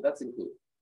 functions in it. That's included.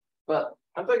 But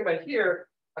I'm talking about here,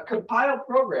 a compiled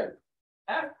program.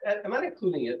 I'm not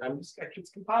including it.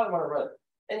 It's compiled when I run it.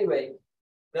 Anyway,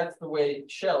 that's the way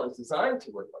Shell is designed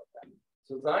to work like that.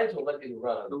 So designed to let you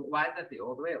run. But why is that the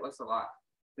old way? It looks a lot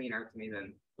cleaner to me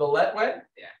than The let way?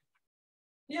 Yeah.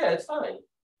 Yeah, it's fine.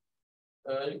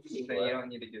 you don't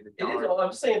need to do the It is dollar. old.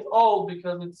 I'm saying it's old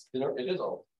because it's it is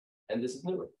old, and this is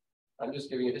newer. I'm just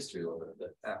giving you history a little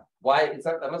bit. Yeah. Why? It's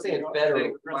not. I'm not saying it's better.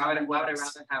 Why would I rather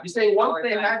have? You're saying once dollar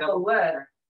they sign, had the double let, sign?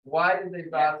 why did they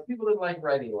bother? People didn't like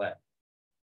writing let.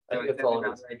 I So think instead that's all of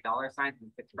it is. write dollar signs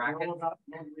and 6 brackets.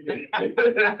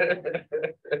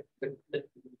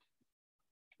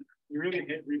 You really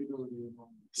hit readability.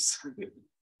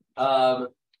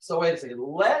 So wait a second.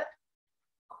 Let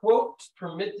quote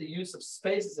permit the use of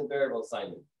spaces in variable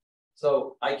assignment.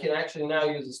 So I can actually now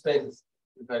use the spaces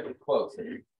if I put quotes,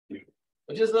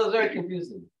 which is very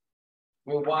confusing.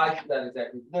 I mean, why should that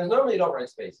exactly? Because normally you don't write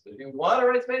spaces. If you want to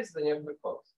write spaces, then you have to put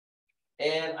quotes.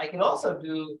 And I can also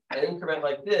do an increment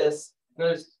like this.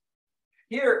 Notice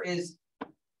here is.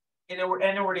 It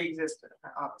already existed,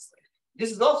 obviously.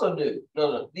 This is also new.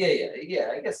 No.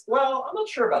 Yeah. I guess. Well, I'm not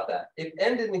sure about that. If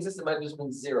n didn't exist, it might have just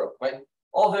been 0. Right?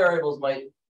 All variables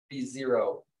might be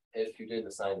 0 if you did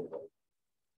assignment.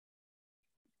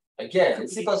 Again, in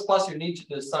C++, you need to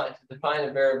define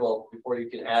a variable before you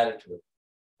can add it to it.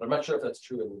 But I'm not sure if that's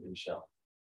true in Shell.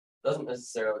 It's not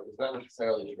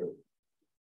necessarily true.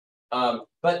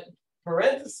 But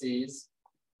parentheses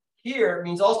here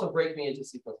means also break me into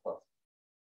C++.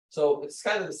 So it's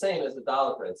kind of the same as the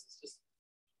dollar parentheses, just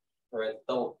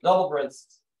double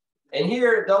parentheses. And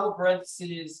here, double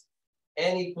parentheses,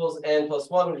 n equals n plus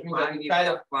 1, which means Why I do can you kind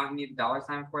of. need the dollar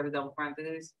sign for the double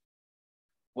parentheses?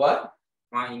 What?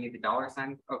 Why don't you need the dollar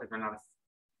sign? Oh, because we're not.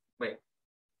 Wait.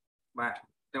 Why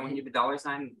don't we need the dollar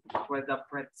sign for the double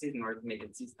parentheses in order to make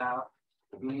it C style?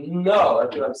 No,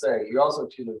 that's what I'm saying. You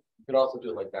could also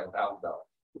do it like that without the dollar.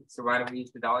 So why do we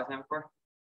use the dollar sign for?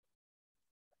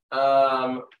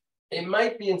 It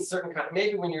might be in certain kind.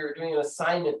 Maybe when you're doing an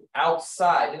assignment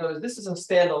outside, this is a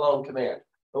standalone command.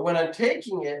 But when I'm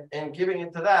taking it and giving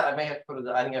it to that, I think I have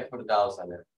to put a dollar sign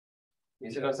there.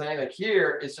 You see what I'm saying? Like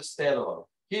here, it's just standalone.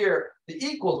 Here, the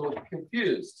equals will be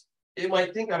confused. It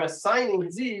might think I'm assigning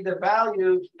Z the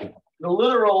value, the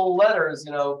literal letters,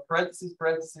 parentheses,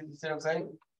 parentheses. You see what I'm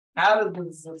saying? How does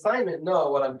this assignment know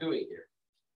what I'm doing here?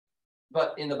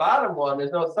 But in the bottom one,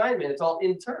 there's no assignment. It's all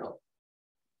internal.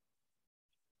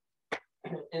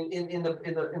 In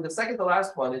the second to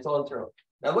last one, it's all internal.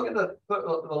 Now look at the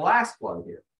last one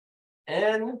here.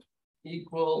 N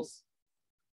equals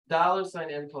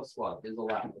 $n plus 1 is the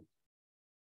last one.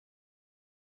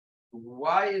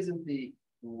 Why isn't the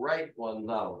right one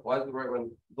null? Why is the right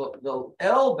one? The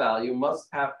L value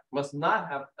must not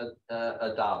have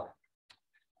a dollar.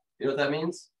 You know what that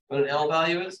means? What an L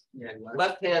value is? Yeah.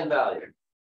 Left-hand value.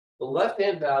 The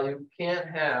left-hand value can't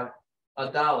have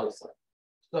a dollar sign.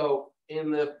 So in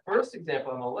the first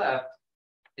example on the left,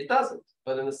 it doesn't.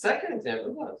 But in the second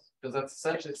example, it does. Because that's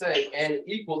essentially saying n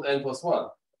equals n plus 1.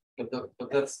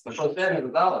 But that's the front end of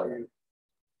the dollar.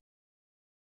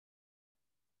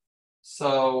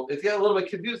 So it's getting a little bit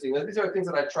confusing. These are things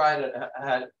that I tried and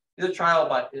had either trial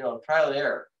by trial and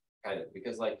error kind of,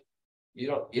 because like you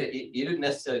didn't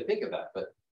necessarily think of that,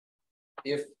 but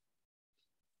if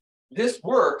this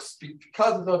works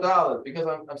because there's no dollar, because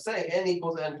I'm saying n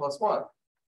equals n plus 1.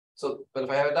 So, but if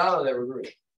I have a dollar there, we're doing.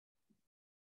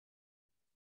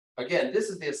 Again, this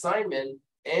is the assignment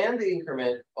and the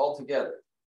increment all together.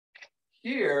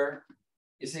 Here,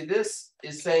 you see, this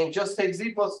is saying just take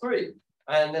z plus 3,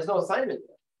 and there's no assignment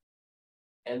there.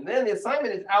 And then the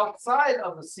assignment is outside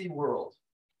of the C world.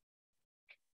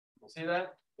 You see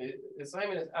that? The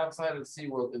assignment is outside of the C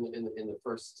world in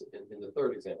the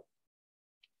third example.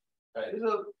 All right,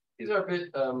 these are a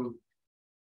bit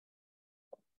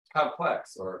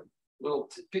complex or little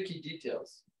picky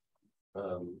details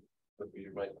that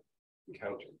you might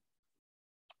encounter.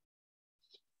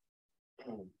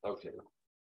 Okay.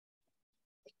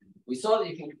 We saw that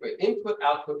you can create input,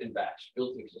 output, and bash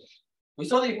built-in. We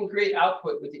saw that you can create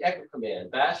output with the echo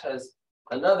command. Bash has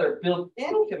another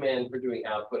built-in command for doing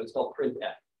output. It's called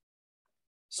printf.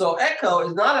 So echo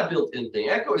is not a built-in thing.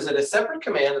 Echo is a separate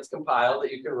command that's compiled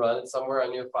that you can run somewhere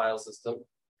on your file system.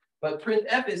 But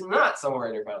printf is not somewhere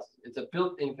in your file system. It's a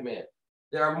built-in command.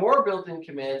 There are more built-in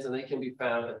commands, and they can be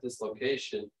found at this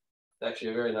location. It's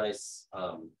actually a very nice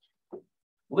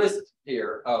list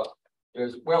here of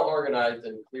there's well organized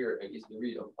and clear and easy to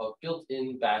read of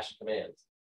built-in bash commands.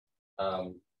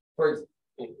 For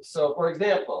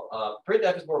example,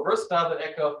 printf is more versatile than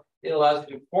echo. It allows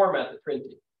you to format the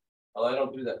printing. Although I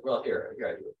don't do that. Well, here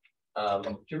I do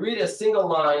it. To read a single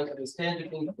line of the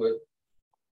standard input,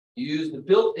 you use the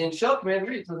built-in shell command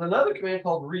read. So there's another command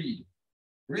called read.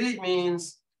 Read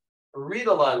means read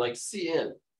a line like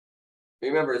cin.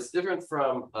 Remember, it's different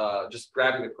from just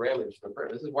grabbing the parameters from the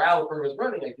program. This is while the program is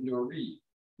running, I can do a read.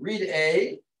 Read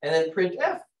A and then print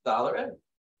F, $n.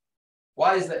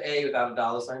 Why is the A without a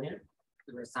dollar sign here?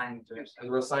 We're assigning to it. Because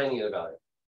we're assigning it a value.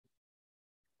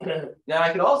 Now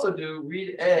I can also do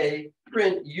read A,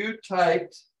 print you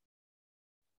typed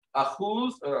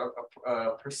ahuz or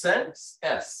percent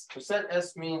 %s. Percent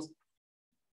 %s means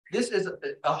this is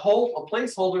a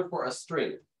placeholder for a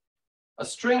string. A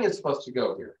string is supposed to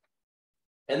go here.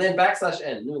 And then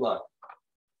 \n, new line.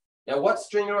 Now what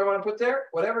string do I want to put there?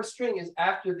 Whatever string is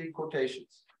after the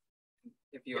quotations.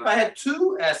 If I had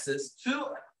two S's,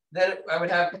 then I would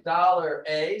have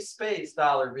 $A space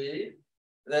 $B.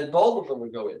 Then both of them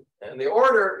would go in. And the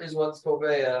order is what's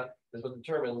Covea, is what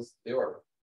determines the order.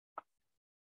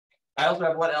 I also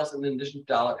have what else in addition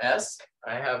to $S?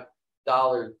 I have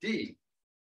 $D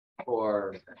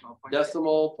for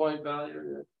decimal point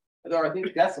value. Or I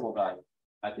think decimal value.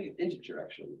 I think it's integer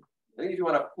actually. I think if you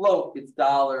want to float, it's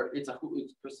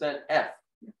 %F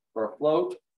for a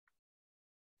float.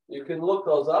 You can look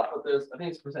those up, but I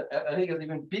think it's %F. I think it's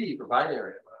even B for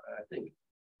binary, I think.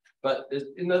 But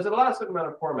there's a lot of amount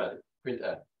of formatting,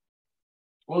 printf.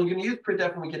 Well, you can use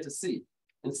printf when we get to C.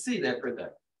 In C, they have printf.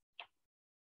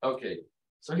 Okay,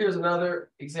 so here's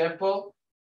another example.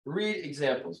 Read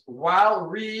examples. While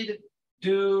read,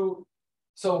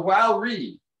 while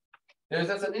read,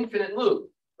 that's an infinite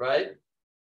loop, right?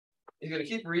 He's going to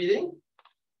keep reading.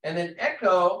 And then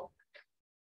echo,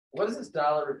 what is this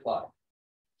 $reply?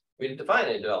 We didn't define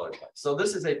any $reply. So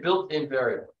this is a built-in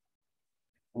variable.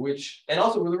 And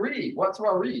also with read, what's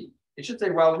while read? It should say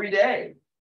while read A.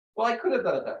 Well, I could have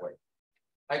done it that way.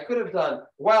 I could have done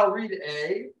while read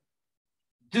A,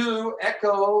 do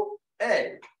echo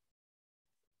A.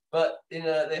 But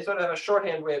they sort of have a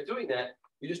shorthand way of doing that.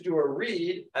 You just do a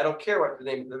read. I don't care what the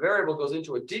name of the variable goes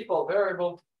into a default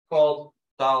variable called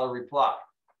 $reply.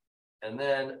 And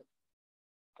then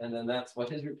that's what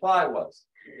his reply was.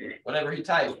 Whatever he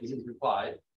typed is his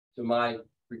reply to my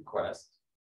request.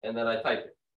 And then I type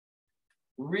it.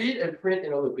 Read and print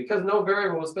in a loop. Because no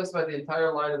variable will specify the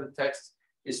entire line of the text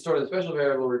is stored in a special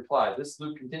variable reply. This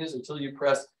loop continues until you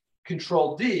press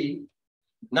Control D,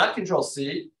 not Control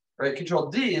C, right? Control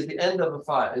D is the end of a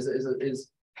file, means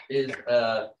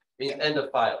end of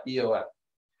file, EOF.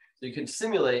 So you can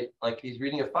simulate like he's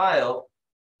reading a file.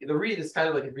 The read is kind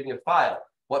of like he's reading a file.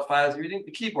 What file is he reading?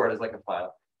 The keyboard is like a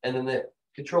file. And then the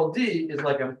Control D is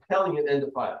like I'm telling it end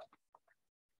of file.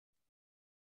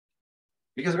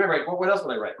 Because remember, what else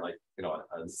would I write? Like,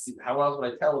 how else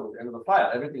would I tell them the end of the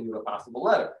file? Everything with a possible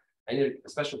letter. I need a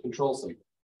special control symbol.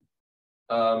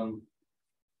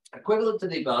 Equivalent to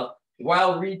the above,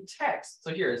 while read text.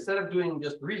 So here, instead of doing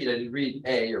just read, I did read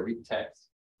A or read text.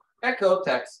 Echo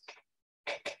text.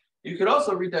 You could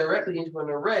also read directly into an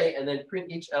array and then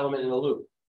print each element in a loop.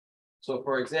 So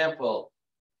for example,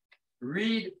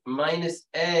 read minus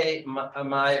a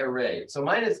my array. So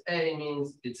minus a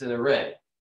means it's an array.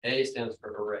 A stands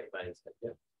for array minus a.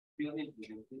 Yeah.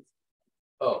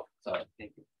 Oh, sorry.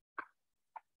 Thank you.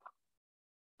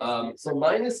 So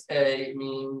minus a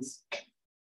means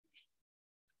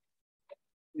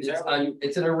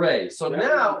it's an array. So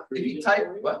now if you type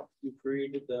what? You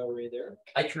created the array there.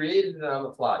 I created it on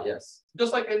the fly, yes.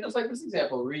 Just like this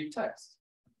example, read text.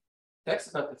 Text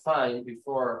is not defined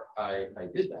before I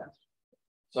did that.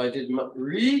 So I did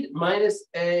read minus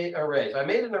a array. So I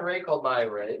made an array called my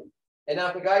array. And now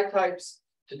if the guy types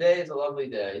today is a lovely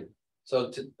day.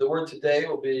 So the word today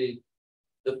will be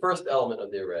the first element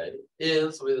of the array.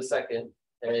 Is will be the second.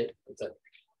 Okay, that's it.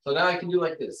 So now I can do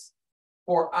like this.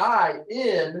 For I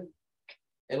in,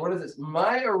 and what is this?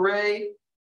 My array.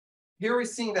 Here we're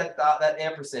seeing that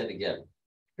ampersand again.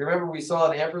 You remember we saw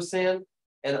an ampersand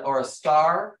or a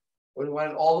star when we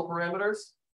wanted all the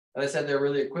parameters, and I said they're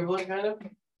really equivalent, kind of.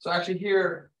 So actually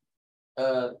here,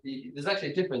 there's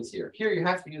actually a difference here. Here you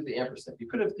have to use the ampersand. You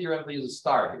could have theoretically used a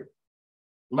star here.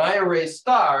 My array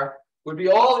star would be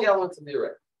all the elements of the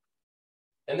array,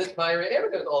 and this my array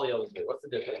ampersand is all the elements of it. What's the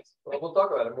difference? Well, we'll talk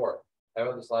about it more. I have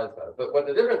other slides about it. But what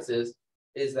the difference is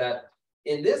that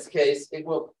in this case, the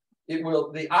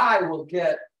I will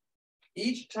get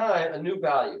each time a new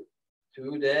value.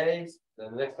 2 days,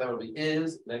 then the next time will be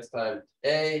is, next time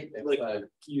a, next Like time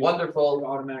It wonderful.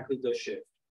 automatically does shift.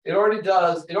 It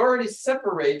already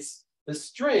separates the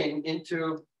string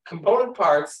into component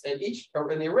parts, and each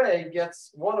in the array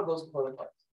gets one of those component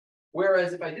parts.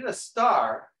 Whereas if I did a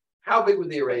star, how big would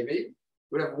the array be? It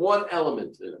would have one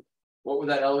element in it. What would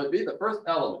that element be? The first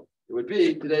element. It would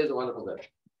be today is a wonderful day.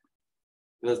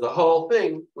 Because the whole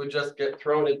thing would just get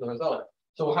thrown into the element.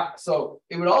 So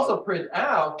it would also print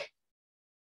out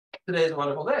today is a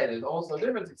wonderful day. There's almost no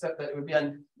difference except that it would be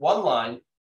on one line.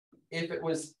 Since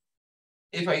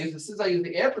I use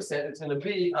the ampersand, it's going to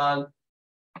be on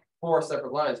 4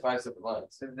 separate lines, 5 separate lines.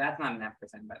 So that's not an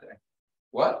ampersand, by the way.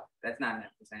 What? That's not an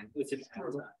ampersand. It's an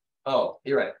ampersand. Oh,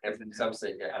 you're right. Some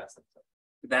say yeah.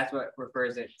 That's what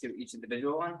refers it to each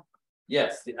individual one.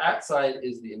 Yes, the at sign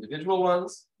is the individual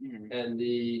ones, Mhm. and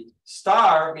the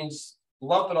star means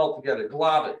lump it all together,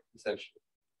 glob it, essentially.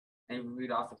 And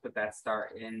we'd also put that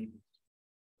star in.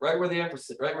 Right where the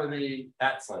ampersand, right where the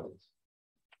at sign is.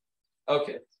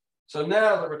 Okay, so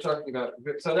now that we're talking about,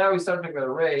 so now we start talking about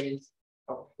arrays.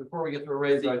 Oh, before we get to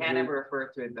arrays, So you I can't do- ever refer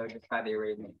to it though just by the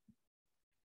array name.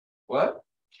 what?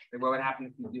 Like what would happen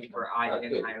if you do for I Not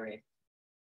in good. I array?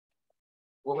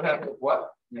 What would happen?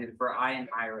 What? You did for I in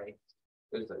I array.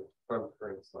 Wait a second. From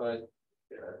current slide.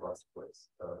 Yeah, I lost the place.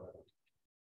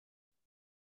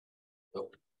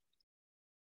 Nope.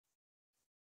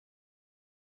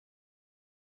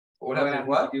 What happened? happens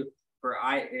What? if you do for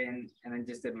I in and then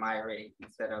just did my array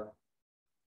instead of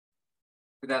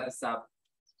without the sub.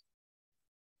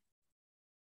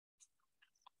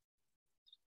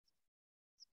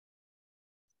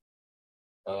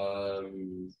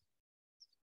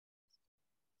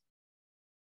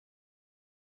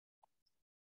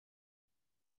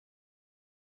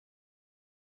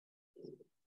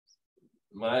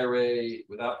 My array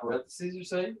without parentheses, you're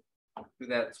saying?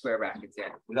 Without square brackets, yeah.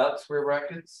 Without square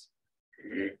brackets?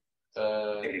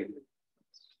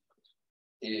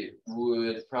 It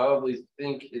would probably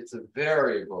think it's a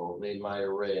variable named my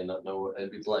array and not know what,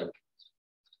 and be blank.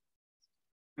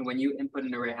 And when you input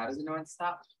an array, how does it know when to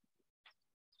stop?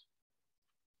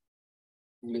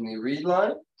 You mean the read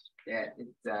line? Yeah,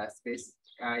 it's space.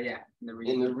 Yeah, in the read.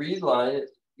 In the read line,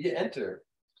 you enter.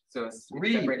 So it's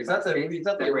Read, separated it's by not the space, read, it's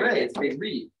not the separated by array, it's the space.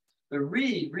 read. The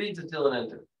read reads until an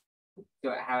enter.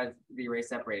 So how is the array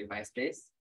separated by space?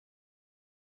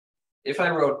 If I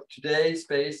wrote today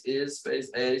space is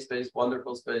space a space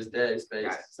wonderful space day space,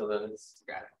 Got it. so then it's.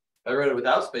 Got it. If I wrote it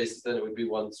without spaces, then it would be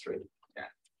one string. Yeah.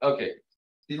 Okay.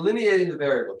 Delineating the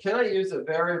variable. Can I use a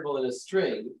variable in a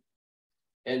string?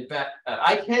 And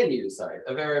I can use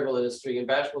a variable in a string, and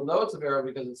Bash will know it's a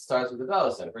variable because it starts with a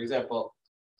dollar sign. For example,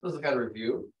 this is a kind of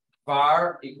review.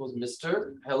 Var equals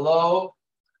Mr. Hello.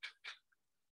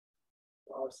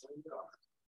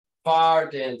 Var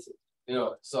dancing.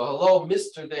 So hello,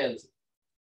 Mr. Dancing.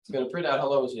 It's going to print out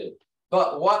hello Mr.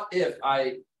 But what if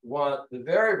I want the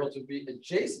variable to be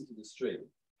adjacent to the string?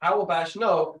 How will Bash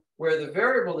know where the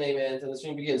variable name ends and the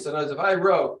string begins? So notice if I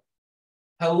wrote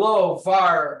hello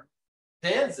var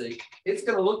dancing, it's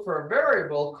going to look for a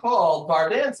variable called var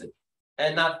dancing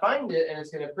and not find it, and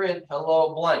it's going to print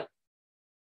hello blank.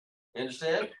 You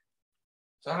understand?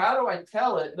 So how do I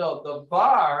tell it? No, the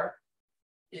var,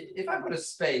 if I put a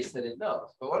space, then it knows.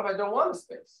 But what if I don't want a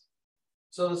space?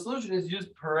 So the solution is use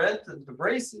parentheses, the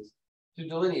braces, to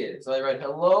delineate it. So I write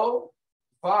hello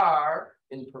var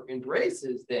in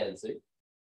braces dancing.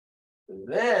 And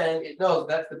then it knows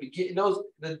that's the begin. It knows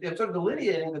that it's sort of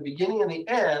delineating the beginning and the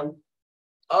end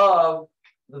of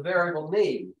the variable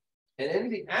name, and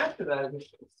anything after that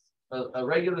is a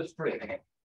regular string.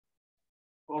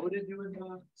 What would it do in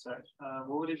the, sorry,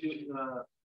 what would it do in the,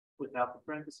 without the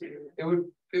parentheses? It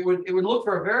would look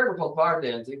for a variable called var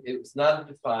dancing. It's not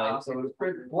defined, so it would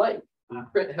print blank. It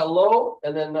would print hello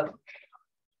and then nothing.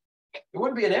 It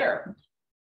wouldn't be an error.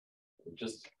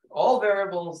 Just all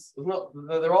variables,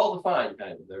 they're all defined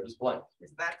kind of. They're just blank.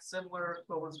 Is that similar to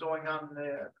what was going on in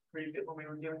the previous when we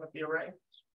were dealing with the array?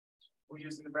 We're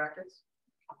using the brackets?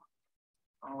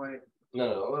 Oh wait.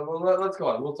 No, well, let's go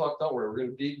on. We'll talk. Don't worry. We're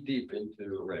going to dig deep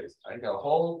into arrays. I got a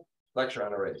whole lecture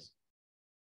on arrays.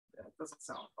 Yeah, it doesn't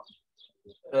sound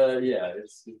fun. Yeah,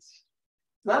 it's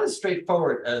not as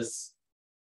straightforward as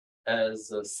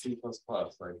C++.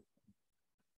 Like,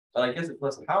 but I guess it's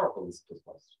less powerful than C++.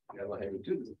 You know how you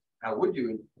do this. How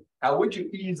would you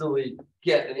easily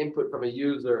get an input from a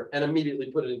user and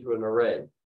immediately put it into an array?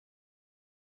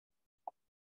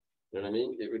 You know what I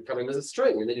mean? It would come in as a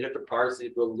string, and then you'd have to parse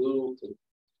it to a loop, and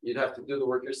you'd have to do the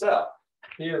work yourself.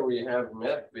 Here we have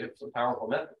some powerful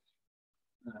methods.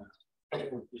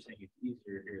 You're saying it's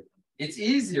easier here. It's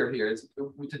easier here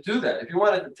to do that. If you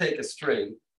wanted to take a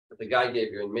string that the guy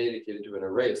gave you and made it into an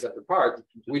array of separate parts,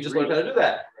 we just learned how to do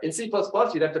that. In C++,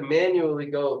 you'd have to manually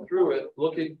go through it,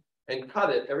 looking and cut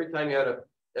it every time you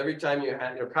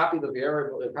had copy the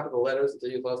variable, copy the letters until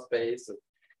you lost space. And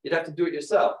you'd have to do it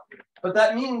yourself. But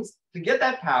that means to get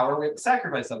that power, we have to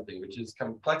sacrifice something, which is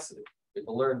complexity. We have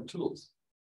to learn tools.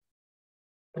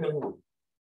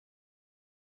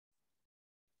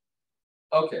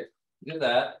 Okay, did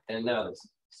that, and now this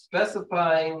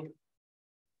specifying.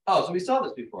 Oh, so we saw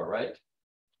this before, right?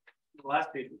 The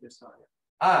last page we just saw it.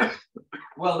 Ah,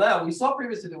 well, now we saw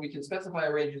previously that we can specify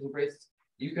arrays and braces.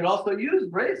 You can also use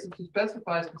braces to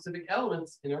specify specific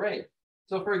elements in array.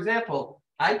 So, for example,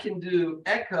 I can do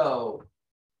echo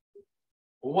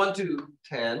 1 to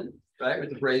 10, right, with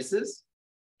the braces,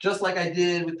 just like I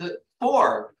did with the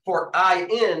for I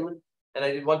in, and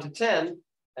I did 1 to 10,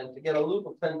 and to get a loop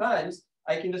of 10 times,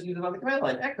 I can just use it on the command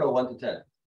line, echo 1 to 10,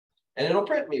 and it'll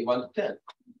print me 1 to 10.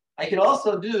 I can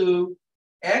also do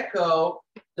echo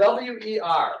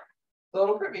WER, so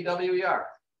it'll print me WER,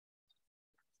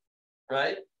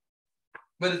 right?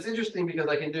 But it's interesting because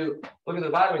I can do, look at the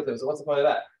bottom of this, so what's the point of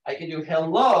that? I can do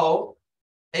hello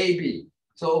AB.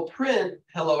 So it'll print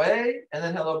hello A and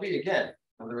then hello B again.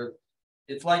 In other words,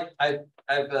 it's like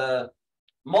it's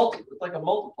like a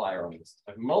multiplier on this.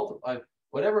 I've multiplied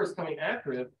whatever is coming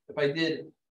after it. If I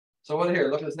did, so what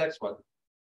here, look at this next one.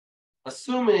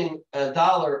 Assuming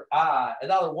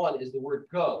 $1 is the word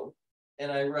go,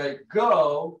 and I write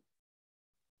go.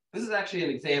 This is actually an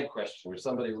exam question where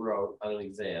somebody wrote on an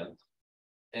exam,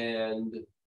 and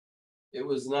it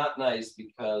was not nice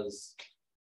because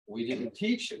we didn't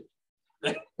teach it.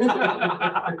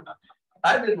 I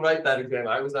didn't write that exam.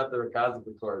 I was not the cause of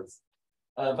the course,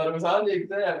 but it was on the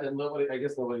exam, and I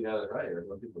guess nobody got it right, or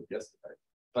some people guessed it right.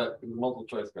 But it was a multiple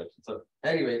choice question. So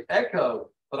anyway, echo.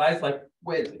 But I was like,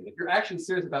 wait a second. If you're actually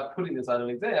serious about putting this on an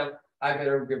exam, I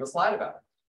better give a slide about it.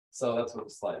 So that's what the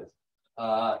slide is.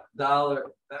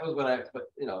 Dollar. That was when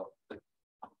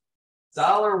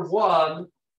 $1,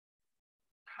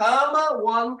 comma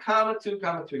 1, comma 2,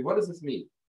 comma 3. What does this mean?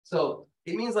 So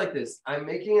it means like this. I'm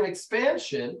making an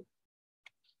expansion.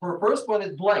 For first one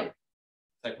is blank.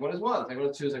 Second one is 1. Second one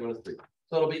is 2. Second one is 3.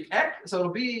 So it'll be X.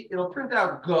 So it'll print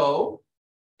out go,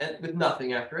 and with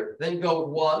nothing after it. Then go with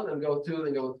 1, then go with 2,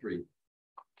 then go with 3.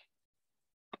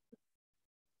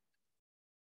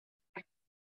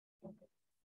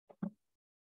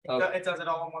 It does it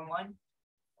all in one line?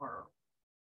 Or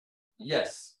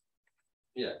Yes.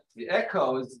 Yeah. The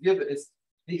echo is given. It's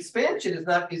the expansion is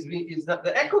not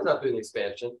the echo is not doing the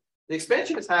expansion. The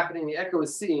expansion is happening. The echo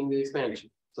is seeing the expansion.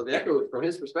 So the echo, from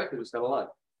his perspective, is kind of line.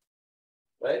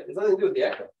 Right? There's nothing to do with the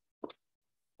echo.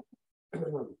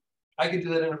 I could do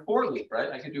that in a for loop,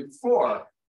 right? I could do for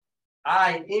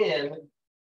I in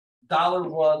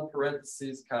 $1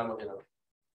 parentheses comma .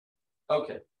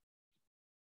 Okay.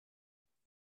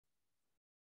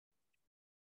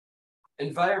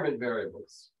 Environment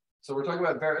variables. So we're talking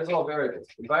about it's all variables.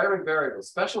 Environment variables,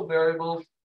 special variables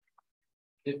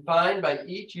defined by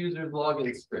each user's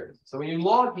login script. So when you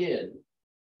log in,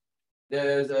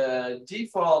 there's a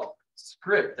default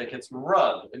script that gets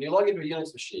run. When you log into a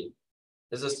Unix machine,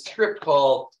 there's a script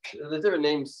called, there's different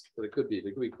names that it could be.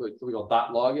 It could be called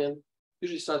 .login.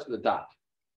 Usually starts with a dot.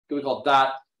 It could be called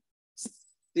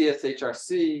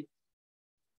 .cshrc.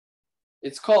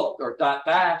 It's called, or dot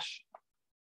bash.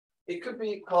 It could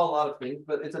be called a lot of things,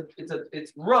 but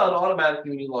it's run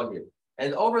automatically when you log in.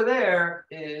 And over there,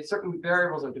 certain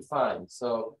variables are defined.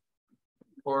 So,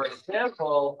 for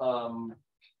example,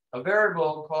 a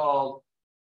variable called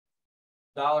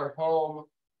 $home,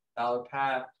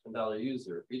 $path, and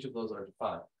 $user. Each of those are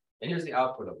defined. And here's the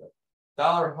output of it.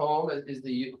 $home is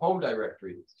the home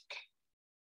directory,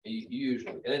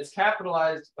 usually, and it's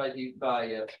capitalized by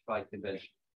convention.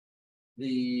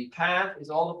 The path is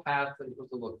all the paths that you're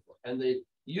supposed to look for, and the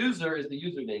user is the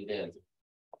username Danzig.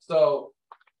 So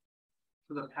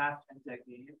the path and tech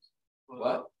names.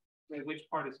 what? Wait, which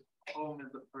part is home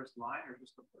is the first line or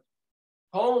just the first?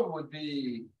 Home would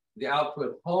be the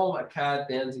output. Home, a cat,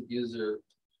 Danzig user.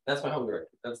 That's my home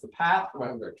directory. That's the path for my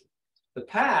home directory. The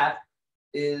path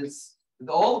is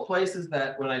all the places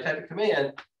that when I type a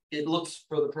command, it looks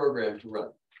for the program to run.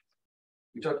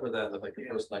 We talked about that in the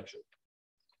first lecture.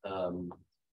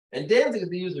 And Danzig is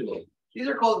the username. These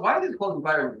are called, why are these called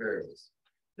environment variables?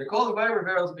 They're called environment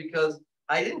variables because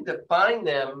I didn't define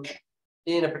them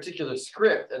in a particular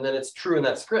script and then it's true in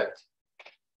that script.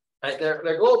 Right? They're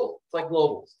global. It's like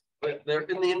globals. But they're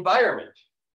in the environment.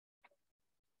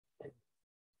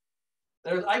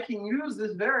 I can use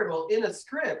this variable in a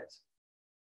script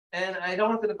and I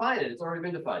don't have to define it. It's already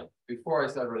been defined before I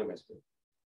start running my script.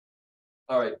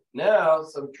 All right, now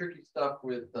some tricky stuff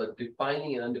with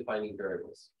defining and undefining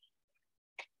variables.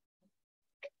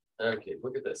 Okay,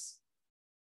 look at this.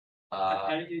 How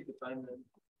do you define them?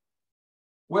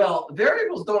 Well,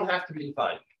 variables don't have to be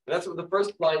defined. That's what the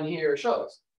first line here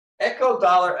shows. Echo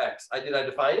 $x. Did I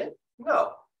define it?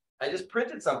 No. I just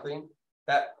printed something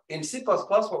that in C++,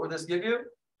 what would this give you?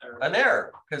 An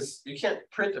error, because you can't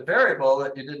print a variable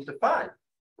that you didn't define.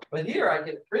 But here I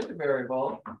can print a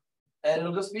variable and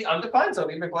it'll just be undefined, so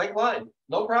it'll be a blank line.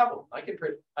 No problem. I can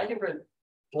print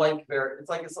blank variable.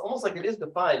 It's almost like it is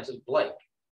defined, just blank.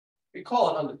 We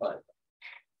call it undefined.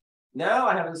 Now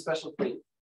I have a special print.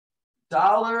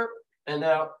 $, and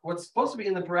now what's supposed to be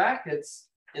in the brackets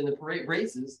in the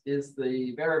braces is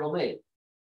the variable name.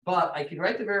 But I can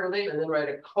write the variable name and then write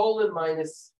a colon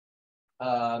minus,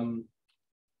 and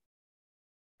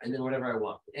then whatever I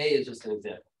want. A is just an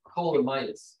example. Colon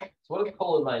minus. So what does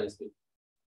colon minus mean?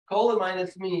 Colon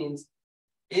minus means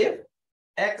if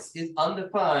X is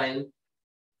undefined,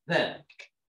 then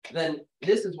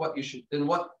this is what you should, then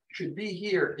what should be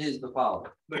here is the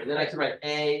following. And then I can write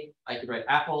A, I could write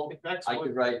apple, I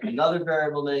could write another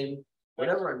variable name,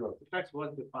 whatever I wrote. If X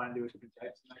was defined, it was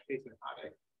context. In that case, it's not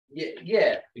A.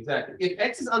 Yeah, exactly. If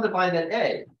X is undefined, then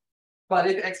A. But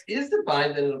if X is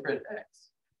defined, then it'll print X.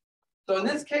 So in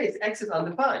this case, X is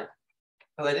undefined.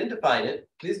 Because I didn't define it.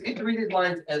 You can read these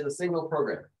lines as a single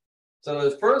program. So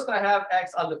first I have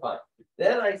X undefined.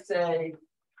 Then I say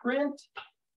print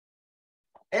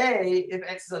A if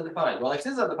X is undefined. Well, X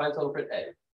is undefined, so it'll print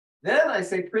A. Then I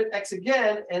say print X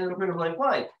again, and it'll print a blank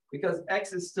line because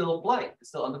X is still blank, it's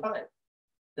still undefined.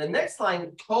 The next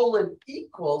line, colon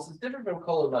equals, is different from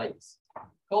colon minus.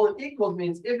 Colon equals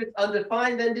means if it's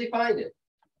undefined, then define it.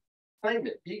 Find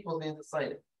it. Equals means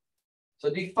assign it.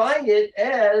 So define it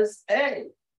as A.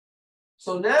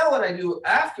 So now what I do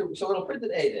after, so it'll print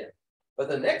an A there. But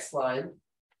the next line,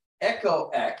 echo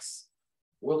X,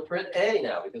 will print A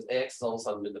now because AX has all of a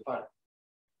sudden been defined.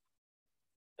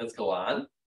 Let's go on.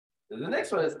 And the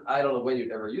next one is, I don't know when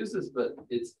you'd ever use this, but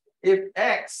it's if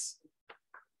X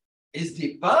is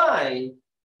defined,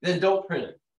 then don't print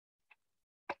it.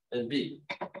 And B.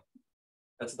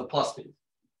 That's the plus means.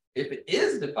 If it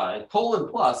is defined, colon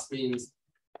plus means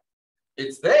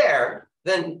it's there,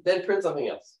 then print something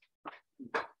else.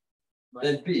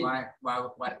 Then B. Why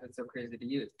that's so crazy to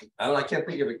use? I don't know, I can't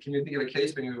think of it. Can you think of a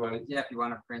case when you want to? Yeah, if you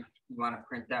want to print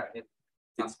out if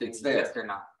something it's there. exists or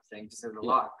not. Saying just as a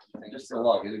log. Just So a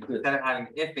log. It exists. instead of having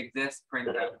if exists, print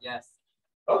out yes.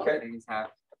 Okay. Things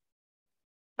have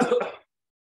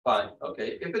Fine.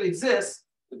 Okay. If it exists,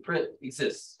 the print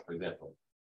exists, for example.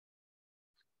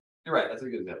 You're right. That's a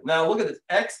good example. Now look at this.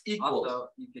 X equals. also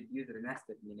you could use it in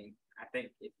nested, meaning I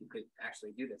think if you could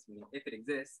actually do this, meaning if it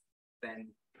exists, then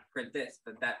print this,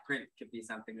 but that print could be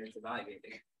something that's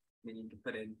evaluating. Meaning you can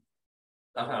put in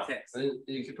text. And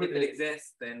you can If put it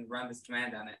exists, then run this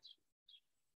command on it.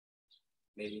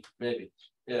 Maybe. Maybe.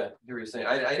 Yeah. I hear what you're saying.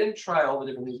 I didn't try all the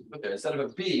different things to put there. Instead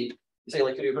of a B, you say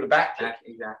like, could you put a backtick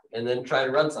Exactly. and then try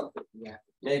to run something? Yeah.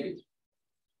 Maybe.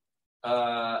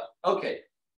 Okay.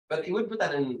 But you wouldn't put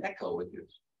that in an echo, would you?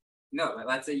 No, but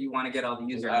let's say you want to get all the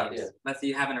usernames. Yeah. Let's say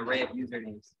you have an array of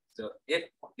usernames. So if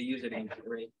the username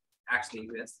array actually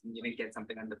exists and you didn't get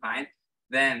something undefined,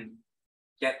 then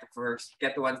get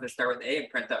the ones that start with A and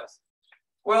print those.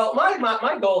 Well,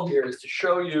 my goal here is to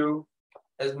show you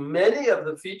as many of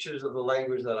the features of the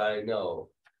language that I know.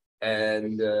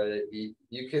 And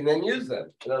you can then use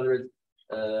them. In other words,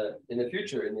 in the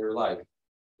future in your life,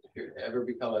 if you ever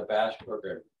become a bash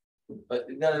programmer. But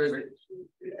in other words,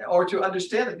 or to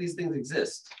understand that these things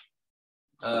exist.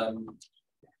 And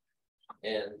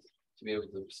to be able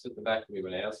to spit them back to me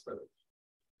when I ask for them.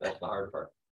 That's the hard part.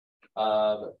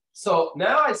 So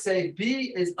now I say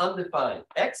B is undefined.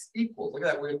 X equals, look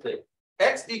at that weird thing.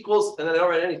 X equals, and then I don't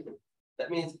write anything. That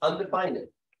means undefined.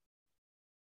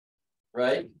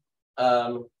 Right?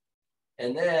 And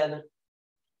then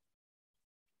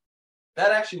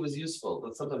that actually was useful.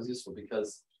 That's sometimes useful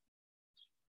because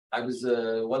I was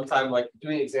one time like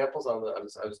doing examples on the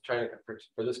I was trying to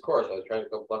for this course, I was trying to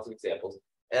come up with lots of examples.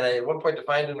 And I at one point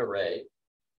defined an array,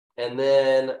 and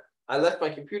then I left my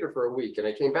computer for a week and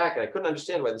I came back and I couldn't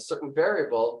understand why this certain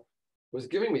variable was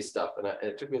giving me stuff. And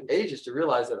it took me ages to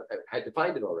realize that I had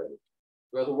defined it already. It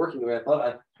wasn't working the way I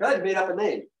thought. I had made up a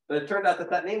name, but it turned out that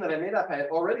that name that I made up, I had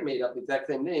already made up the exact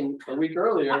same name a week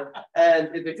earlier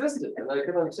and it existed and I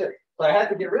couldn't understand. So I had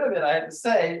to get rid of it. I had to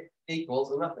say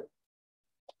equals and nothing.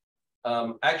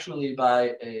 Actually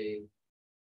by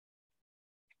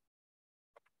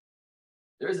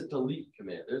there is a delete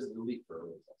command. There's a delete for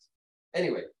arrays.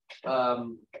 Anyway,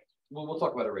 we'll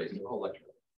talk about arrays in the whole lecture.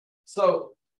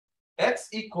 So X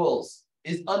equals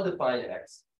is undefined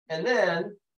X. And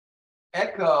then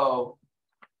echo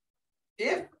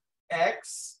if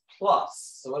X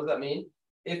plus. So what does that mean?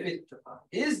 If it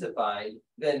is defined,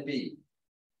 then B.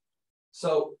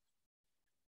 So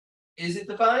is it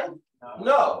defined?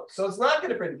 No. So it's not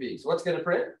going to print B. So what's going to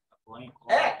print? Blank.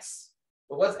 X.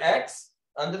 But what's X?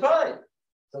 Undefined.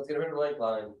 So it's going to print a blank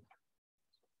line.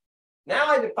 Now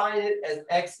I define it as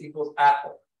X equals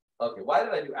apple. Okay, why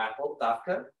did I do apple,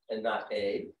 dafka, and not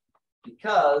A?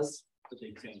 Because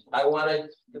I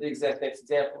wanted, for the exact next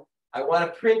example, I want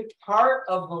to print part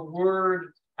of the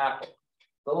word apple.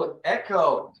 So look,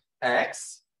 echo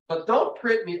X, but don't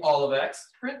print me all of X.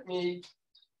 Print me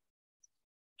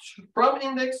from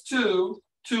index 2,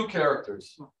 2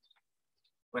 characters.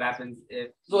 What happens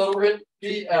if? So it'll print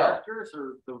BL. Characters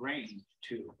or the range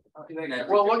two?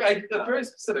 Well, look, I did very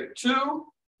specific. 2,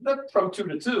 from 2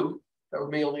 to 2. That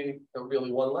would be only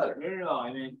one letter. No.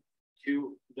 I mean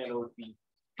two. That would be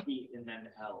P and then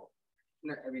L.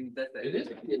 No, I mean that's It is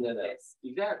P and then L.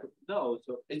 Exactly. No.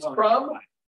 So It's from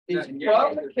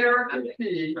the character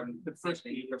P. from the first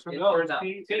P. From No, turns out.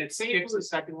 it skips the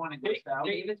second one and goes down.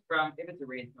 If it's a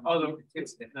range. Oh, No,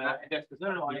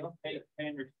 I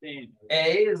understand.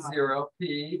 A is 0,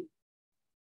 P.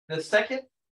 The second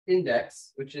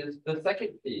index, which is the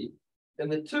second P,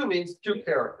 and the 2 means 2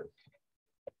 characters.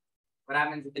 What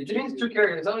happens if It means 2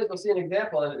 characters. Somebody's gonna see an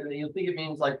example, and you'll think it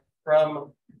means like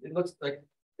from. It looks like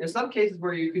there's some cases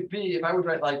where you could be. If I would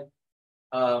write like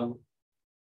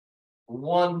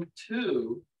 1,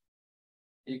 2,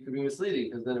 it could be misleading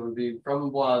because then it would be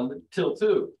from 1 till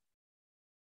 2.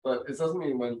 But it doesn't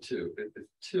mean 1, 2. It's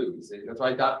 2. You see, that's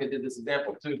why Dafka did this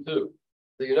example 2, 2.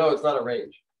 So you know it's not a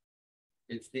range.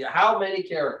 It's the how many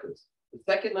characters. The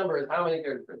second number is how many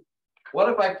characters. What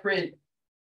if I print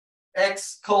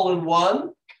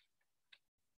X:1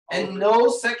 and no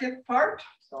second part?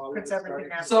 Prints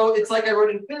everything out. So it's like I wrote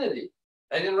infinity.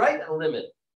 I didn't write a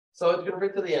limit. So it's gonna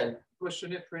print to the end. Well,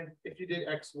 shouldn't it print, if you did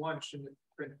X1, shouldn't it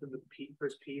print from the P,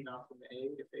 first P, not from the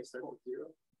A, if they start with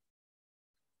 0?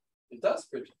 It does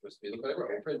print for speed. Look what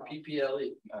I wrote. Print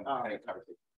PPLE.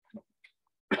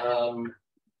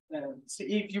 So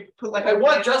if you put like I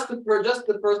want just the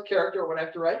first character. What I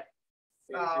have to write?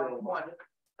 1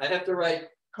 I'd have to write :.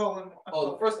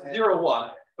 the first 0,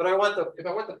 1. But I want if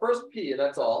I want the first P and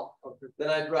that's all, then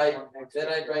I'd write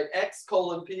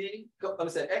X:P. Let me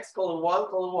say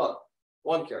X:1:1.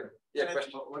 1 character. Yeah.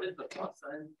 Question. what is the plus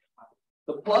sign?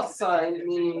 The plus sign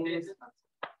means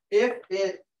if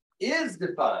it is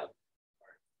defined.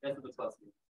 That's what the plus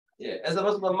means. Yeah, as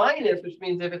opposed to the minus, which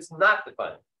means if it's not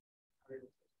defined.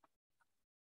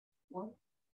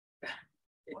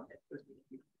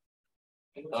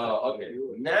 Oh, okay.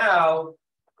 Now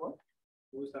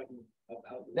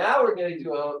we're going to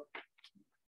do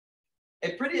a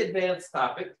pretty advanced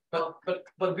topic, but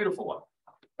a beautiful one.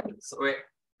 So Wait,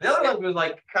 the other one was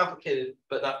like complicated,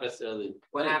 but not necessarily.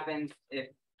 what happens if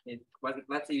it wasn't?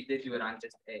 Let's say you did do it on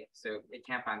just A, so it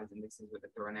can't find its indexes with a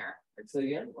throw an error. Say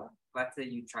again? Let's say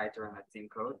you tried to run that same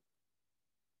code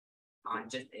on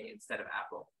just A instead of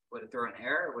Apple. Would it throw an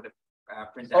error or would it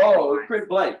print out? Oh, it would print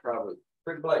blank probably.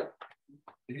 Print blank.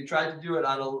 If you tried to do it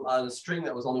on a string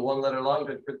that was only 1 letter long,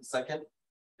 but print the second,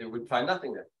 it would find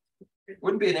nothing there. It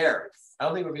wouldn't be an error. I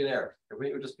don't think it would be an error. It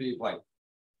would just be blank.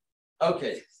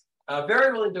 Okay,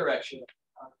 variable in direction.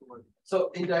 So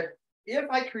in that, if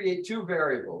I create two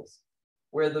variables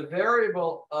where the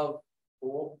variable of,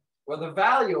 where the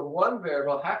value of one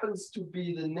variable happens to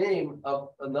be the name of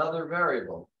another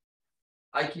variable,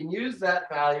 I can use that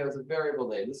value as a variable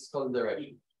name. This is called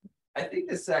direction. I think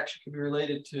this actually could be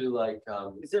related to like,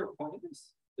 Is there a point of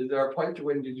this? is there a point to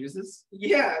when you use this?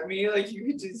 Yeah, I mean, like you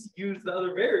could just use the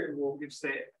other variable. You could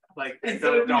say like Instead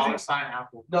the of dollar using- sign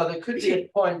Apple. No, there could be a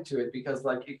point to it because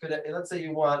like you could, let's say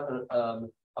you want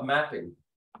a mapping.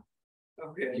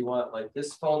 Okay. You want like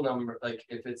this phone number, like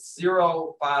if it's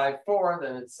 054,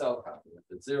 then it's cell phone. If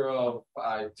it's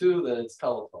 052, then it's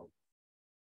telephone.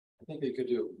 I think they could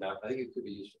do it now. I think it could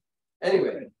be useful.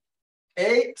 Anyway,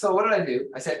 so what did I do?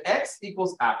 I said X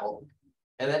equals apple,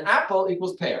 and then apple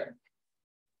equals pear.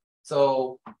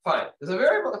 So fine. There's a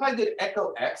variable. If I did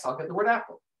echo X, I'll get the word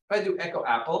apple. If I do echo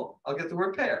apple, I'll get the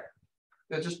word pear.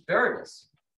 They're just variables.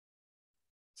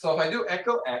 So if I do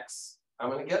echo X, I'm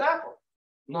going to get apple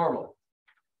normally.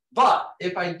 But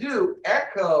if I do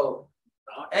echo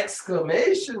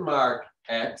exclamation mark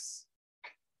X,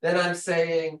 then I'm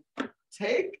saying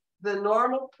take the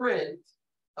normal print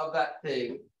of that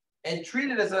thing and treat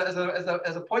it as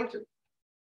a pointer.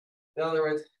 In other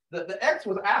words, the X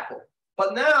was apple,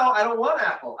 but now I don't want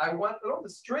apple. I don't want the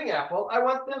string apple. I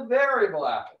want the variable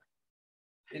apple.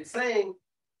 It's saying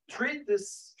treat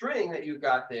this string that you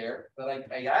got there that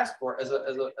I asked for as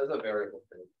a variable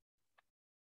thing.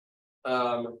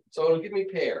 So it'll give me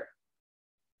pear.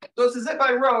 So it's as if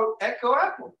I wrote echo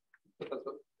apple. That's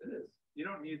what it is. You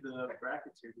don't need the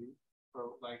brackets here, do you?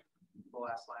 For like the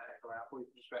last line echo Apple, you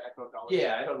can just write echo dollar.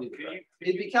 Yeah, I don't need Could that. you-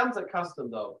 It becomes a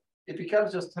custom though. It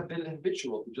becomes just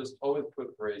habitual to just always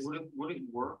put phrases. Would it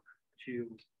work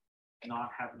to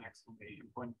not have an exclamation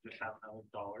point, just have another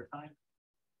dollar sign?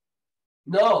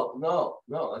 No,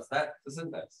 that's the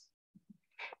syntax.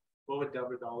 What would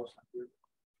double dollar sign do?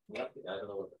 Nothing, I don't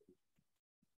know what that is.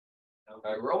 All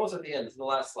right, we're almost at the end. This is the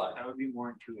last slide. That would be more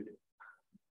intuitive.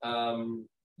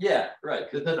 Yeah,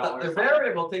 right. The Dollar sign.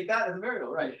 variable, take that as a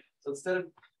variable, right? So instead of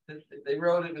they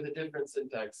wrote it with a different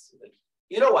syntax.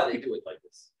 You know why they do it like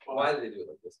this? Why do they do it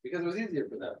like this? Because it was easier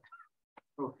for them.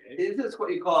 Okay. It is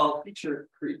what you call feature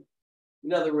creep.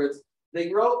 In other words,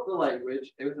 they wrote the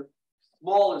language. It was a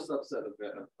smaller subset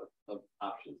of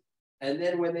options. And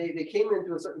then when they came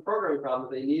into a certain programming problem,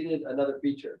 they needed another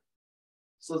feature.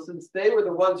 So since they were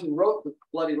the ones who wrote the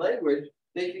bloody language,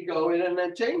 they could go in and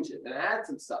then change it and add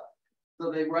some stuff.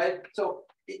 So they write, so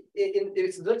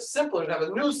it's much simpler to have a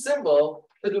new symbol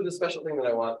to do the special thing that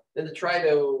I want than to try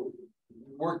to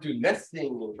do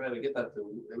nesting and try to get that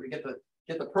to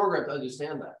get the program to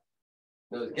understand that.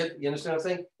 You understand what I'm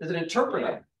saying? There's an interpreter.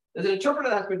 Yeah. There's an interpreter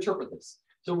that has to interpret this.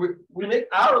 So we make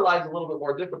our lives a little bit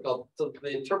more difficult, so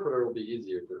the interpreter will be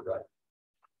easier to write.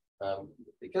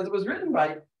 Because it was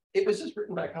just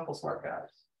written by a couple smart guys,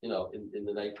 in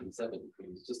the 1970s.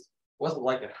 It wasn't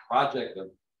like a project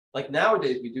of, like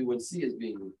nowadays we do when C is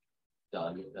being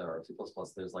done, or C++,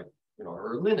 there's like,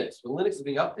 or Linux. When Linux is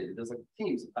being updated, there's like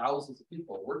teams of thousands of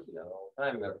people working on it all the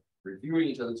time, and they're reviewing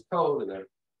each other's code,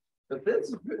 but this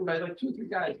is written by like 2 or 3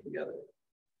 guys together.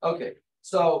 Okay,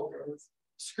 so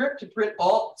script to print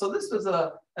all, so this was I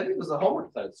think it was a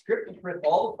homework assignment, script to print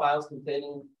all the files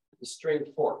containing the string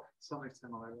fork. Something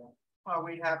similar. Yeah. Well,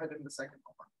 we have it in the second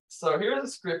one. So here's a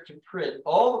script to print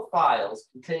all the files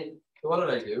containing, so what did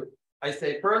I do? I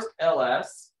say first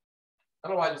ls, I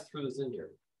don't know why I just threw this in here.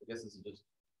 I guess this is just,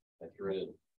 I threw it in.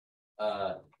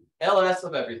 Ls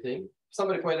of everything.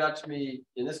 Somebody pointed out to me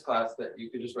in this class that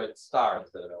you could just write star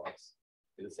instead of ls.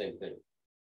 Do the same thing.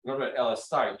 You don't write ls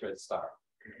star, you write star.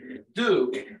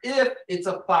 Do, if it's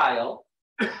a file,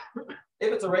 if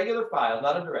it's a regular file,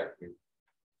 not a directory,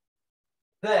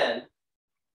 then,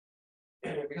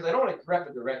 because I don't want to grep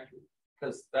a directory,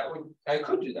 because I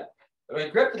could do that. If I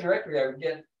grep the directory, I would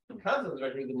get the content of the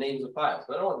directory, the names of files,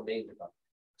 but I don't want the names of files.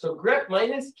 So grep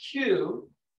minus q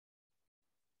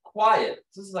quiet.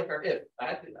 This is like our if. I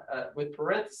have to, with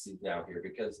parentheses now here,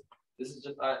 because this is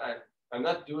just, I'm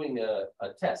not doing a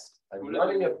test. I'm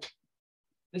running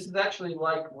this is actually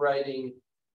like writing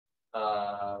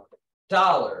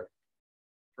dollar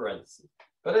parentheses.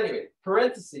 But anyway,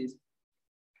 parentheses,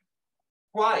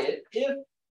 quiet, if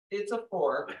it's a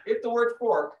fork, if the word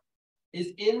fork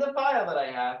is in the file that I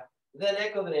have, then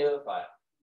echo the name of the file.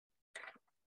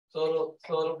 So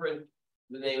it'll print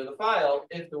the name of the file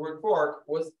if the word fork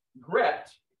was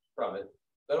grepped from it,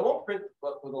 but it won't print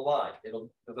with a line. Because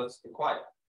that's the quiet.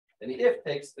 And the if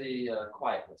takes the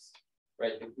quietness,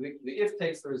 right? The if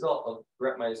takes the result of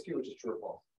grep minus q, which is true or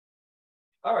false.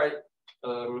 All right.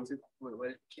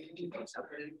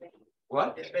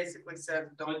 What? It basically says,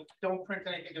 don't print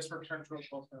anything, just return to a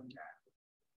full term.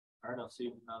 All right, I'll see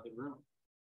you in another room.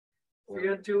 See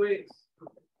you in 2 weeks.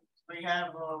 We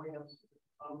have.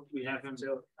 We have him.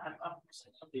 I'm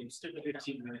stupid.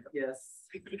 15 minutes. Yes.